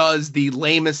Cisco does the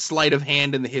lamest sleight of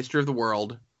hand in the history of the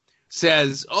world.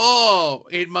 Says,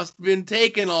 it must have been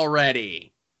taken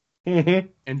already. Mm-hmm.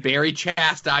 And Barry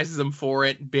chastises him for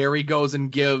it. Barry goes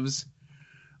and gives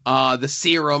the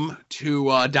serum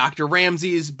to Dr.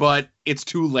 Ramses, but it's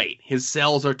too late. His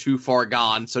cells are too far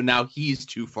gone, so now he's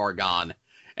too far gone.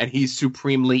 And he's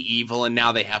supremely evil, and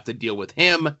now they have to deal with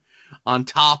him on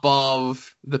top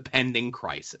of the pending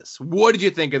crisis. What did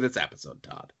you think of this episode,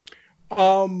 Todd?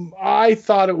 I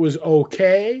thought it was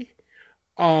okay.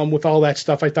 With all that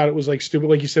stuff, I thought it was like stupid,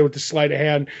 like you said, with the sleight of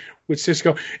hand with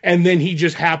Cisco. And then he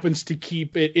just happens to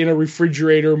keep it in a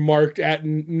refrigerator marked at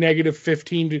negative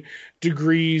 15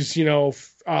 degrees,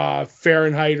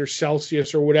 Fahrenheit or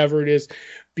Celsius or whatever it is,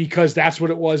 because that's what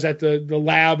it was at the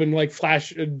lab. And like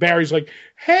Barry's like,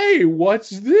 hey, what's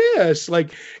this?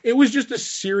 Like, it was just a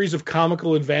series of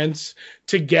comical events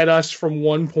to get us from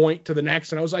one point to the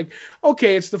next. And I was like,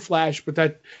 okay, it's the Flash, but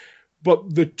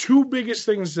the two biggest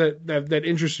things that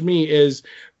interested me is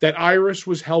that Iris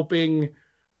was helping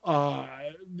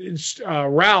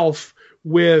Ralph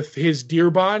with his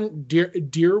Dearborn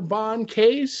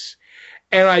case.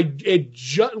 And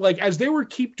as they were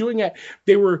keep doing it,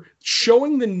 they were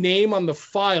showing the name on the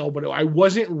file, but I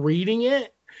wasn't reading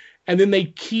it. And then they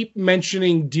keep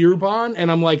mentioning Dearborn,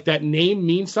 and I'm like, that name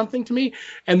means something to me.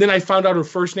 And then I found out her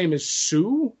first name is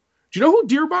Sue. Do you know who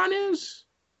Dearborn is?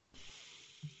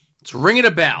 It's ringing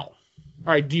a bell.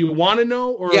 All right. Do you want to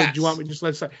know, or yes. Do you want me to just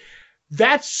let's say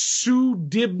that's Sue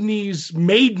Dibney's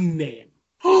maiden name?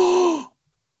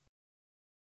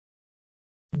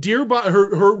 Dearborn,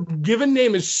 her given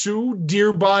name is Sue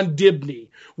Dearborn Dibney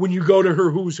when you go to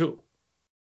her Who's Who.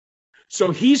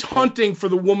 So he's hunting for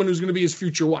the woman who's going to be his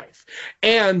future wife.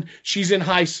 And she's in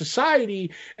high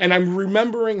society. And I'm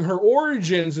remembering her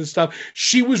origins and stuff.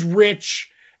 She was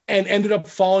rich and ended up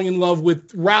falling in love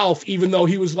with Ralph, even though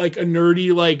he was like a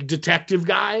nerdy, like detective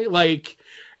guy. Like,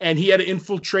 and he had to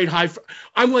infiltrate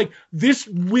I'm like, this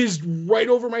whizzed right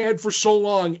over my head for so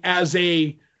long as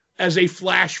a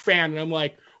Flash fan. And I'm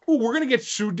like, oh, we're going to get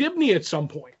Sue Dibney at some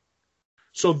point.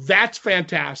 So that's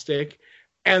fantastic.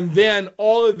 And then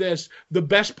all of this, the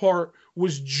best part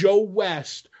was Joe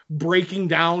West breaking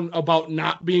down about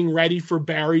not being ready for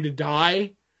Barry to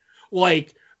die.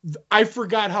 Like, I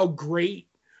forgot how great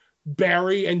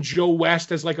Barry and Joe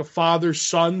West as like a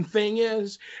father-son thing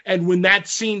is. And when that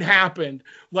scene happened,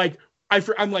 like,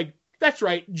 I'm like, that's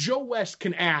right, Joe West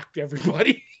can act,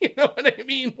 everybody. You know what I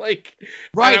mean? Like,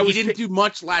 right, he didn't do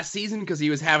much last season because he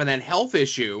was having that health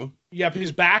issue. Yep,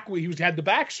 his back, he had the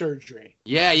back surgery.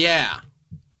 Yeah.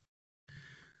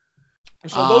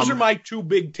 So those are my two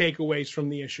big takeaways from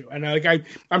the issue. And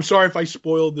I'm sorry if I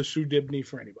spoiled the Sue Dibney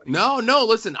for anybody. No,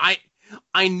 listen,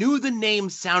 I knew the name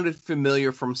sounded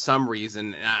familiar from some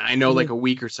reason. I know like a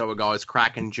week or so ago I was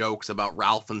cracking jokes about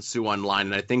Ralph and Sue online,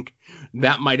 and I think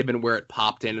that might have been where it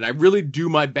popped in. And I really do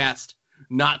my best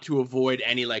not to avoid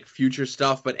any like future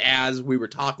stuff, but as we were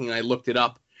talking, I looked it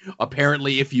up.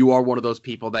 Apparently, if you are one of those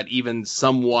people that even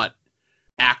somewhat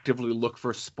actively look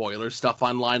for spoiler stuff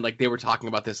online, like they were talking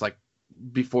about this like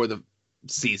before the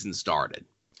season started.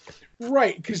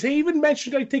 Right, because they even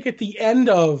mentioned, I think, at the end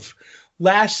of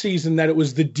last season that it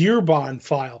was the Dearborn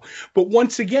file. But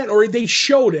once again, or they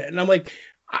showed it, and I'm like,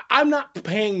 I'm not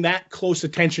paying that close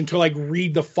attention to like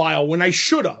read the file when I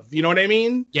should have. You know what I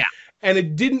mean? Yeah. And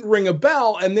it didn't ring a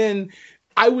bell. And then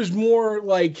I was more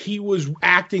like he was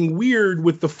acting weird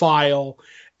with the file.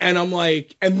 And I'm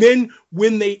like, and then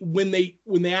when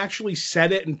they actually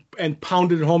said it and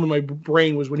pounded it home in my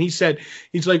brain was when he said,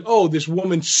 he's like, oh, this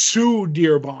woman Sue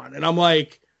Dearborn. And I'm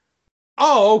like,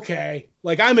 oh, okay.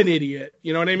 Like, I'm an idiot.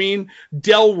 You know what I mean?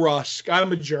 Del Rusk.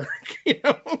 I'm a jerk. You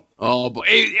know? Oh, boy.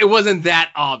 It wasn't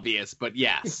that obvious, but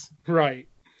yes. Right.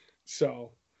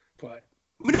 So, but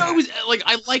no, it was like,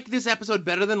 I liked this episode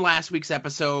better than last week's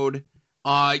episode.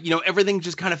 Everything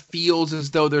just kind of feels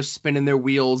as though they're spinning their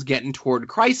wheels getting toward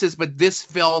Crisis, but this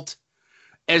felt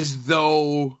as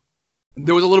though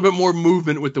there was a little bit more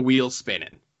movement with the wheels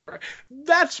spinning.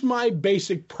 That's my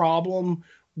basic problem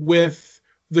with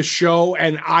the show,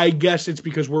 and I guess it's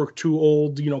because we're too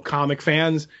old, comic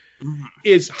fans,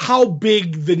 is how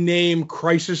big the name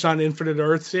Crisis on Infinite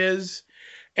Earths is.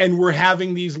 And we're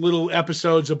having these little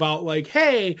episodes about like,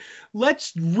 hey,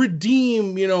 let's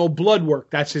redeem, Bloodwork.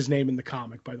 That's his name in the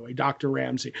comic, by the way, Dr.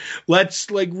 Ramsey.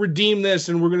 Let's like redeem this,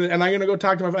 and I'm gonna go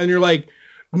talk to my friend. And you're like,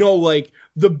 no, like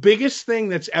the biggest thing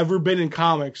that's ever been in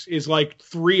comics is like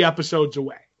 3 episodes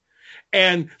away.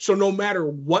 And so no matter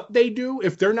what they do,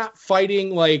 if they're not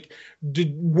fighting like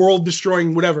world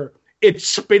destroying whatever, it's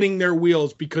spinning their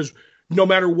wheels because no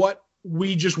matter what,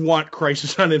 we just want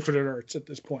Crisis on Infinite Earths at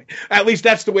this point. At least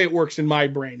that's the way it works in my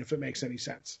brain, if it makes any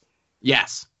sense.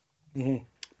 Yes. Mm-hmm.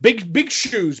 Big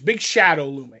shoes, big shadow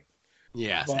looming.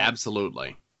 Yes,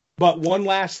 absolutely. But one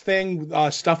last thing,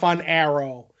 stuff on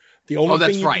Arrow. The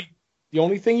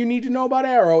only thing you need to know about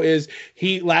Arrow is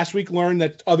he last week learned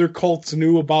that other cults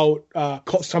knew about,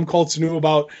 some cults knew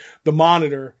about the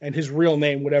Monitor and his real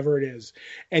name, whatever it is.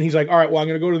 And he's like, all right, well, I'm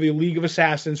going to go to the League of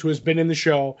Assassins, who has been in the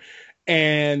show,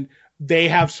 and they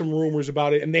have some rumors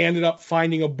about it, and they ended up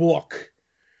finding a book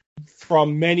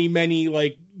from many, many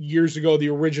like years ago, the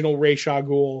original Ra's al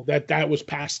Ghul, that was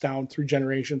passed down through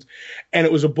generations. And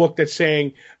it was a book that's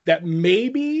saying that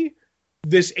maybe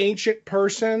this ancient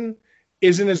person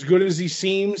isn't as good as he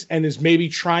seems and is maybe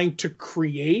trying to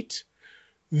create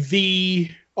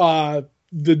the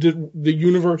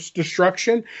universe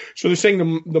destruction. So they're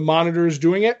saying the Monitor is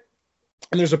doing it.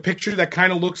 And there's a picture that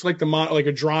kind of looks like like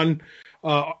a drawn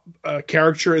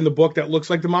character in the book that looks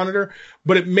like the Monitor,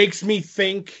 but it makes me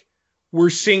think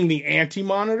we're seeing the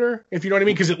anti-Monitor, if you know what I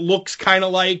mean, because it looks kind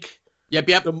of like yep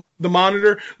the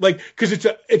Monitor, like because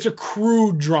it's a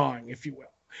crude drawing, if you will.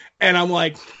 And I'm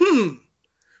like,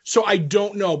 so I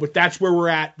don't know, but that's where we're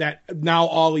at. That now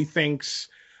Ollie thinks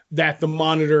that the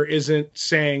Monitor isn't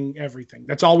saying everything.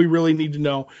 That's all we really need to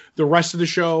know. The rest of the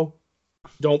show,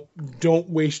 don't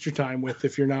waste your time with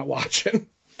if you're not watching.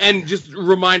 And just a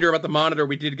reminder about the Monitor,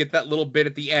 we did get that little bit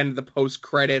at the end, the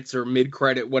post-credits or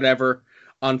mid-credit, whatever,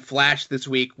 on Flash this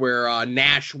week, where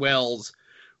Nash Wells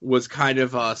was kind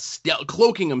of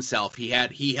cloaking himself.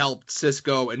 He helped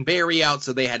Cisco and Barry out,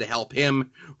 so they had to help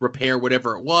him repair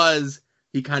whatever it was.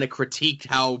 He kind of critiqued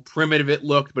how primitive it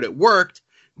looked, but it worked.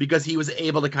 because he was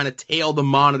able to kind of tail the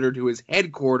Monitor to his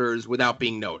headquarters without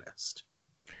being noticed.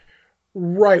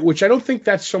 Right, which I don't think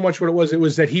that's so much what it was. It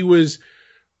was that he was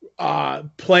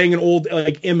playing an old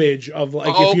image of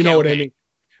if you know what I mean.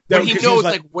 But he knows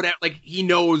he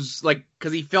knows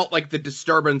because he felt like the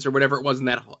disturbance or whatever it was in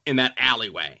that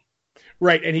alleyway.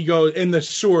 Right, and he goes in the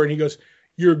sewer and he goes,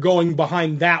 "You're going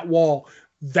behind that wall.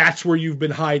 That's where you've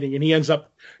been hiding." And he ends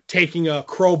up taking a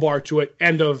crowbar to it.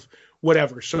 End of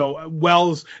whatever. So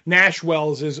Nash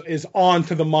Wells is on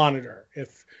to the Monitor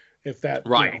if that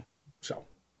right. So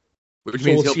which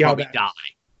means he'll probably die.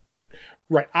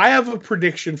 Right. I have a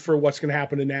prediction for what's going to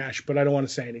happen to Nash, but I don't want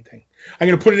to say anything. I'm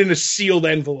going to put it in a sealed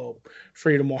envelope for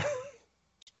you tomorrow.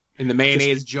 In the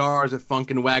mayonnaise jars at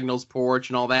Funk and Wagnall's porch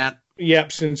and all that?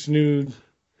 Yep, since nude.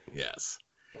 Yes.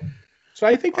 So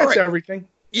I think that's everything.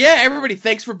 Yeah, everybody,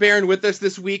 thanks for bearing with us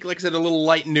this week. Like I said, a little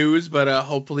light news, but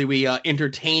hopefully we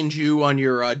entertained you on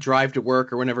your drive to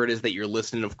work or whenever it is that you're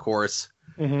listening, of course.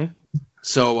 Mm-hmm.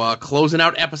 So closing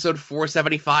out episode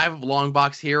 475 of Long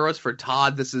Box Heroes. For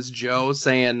Todd, this is Joe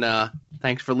saying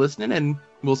thanks for listening, and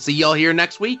we'll see y'all here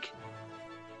next week.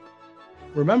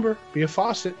 Remember, be a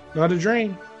faucet, not a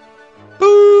drain.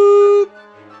 Boop!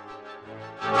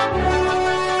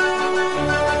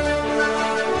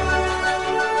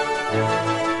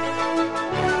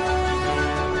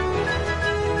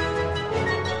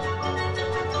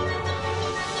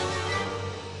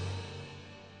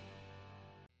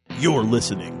 You're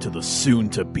listening to the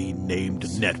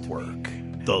soon-to-be-named network,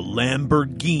 the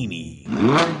Lamborghini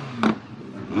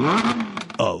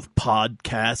of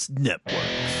podcast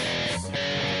networks.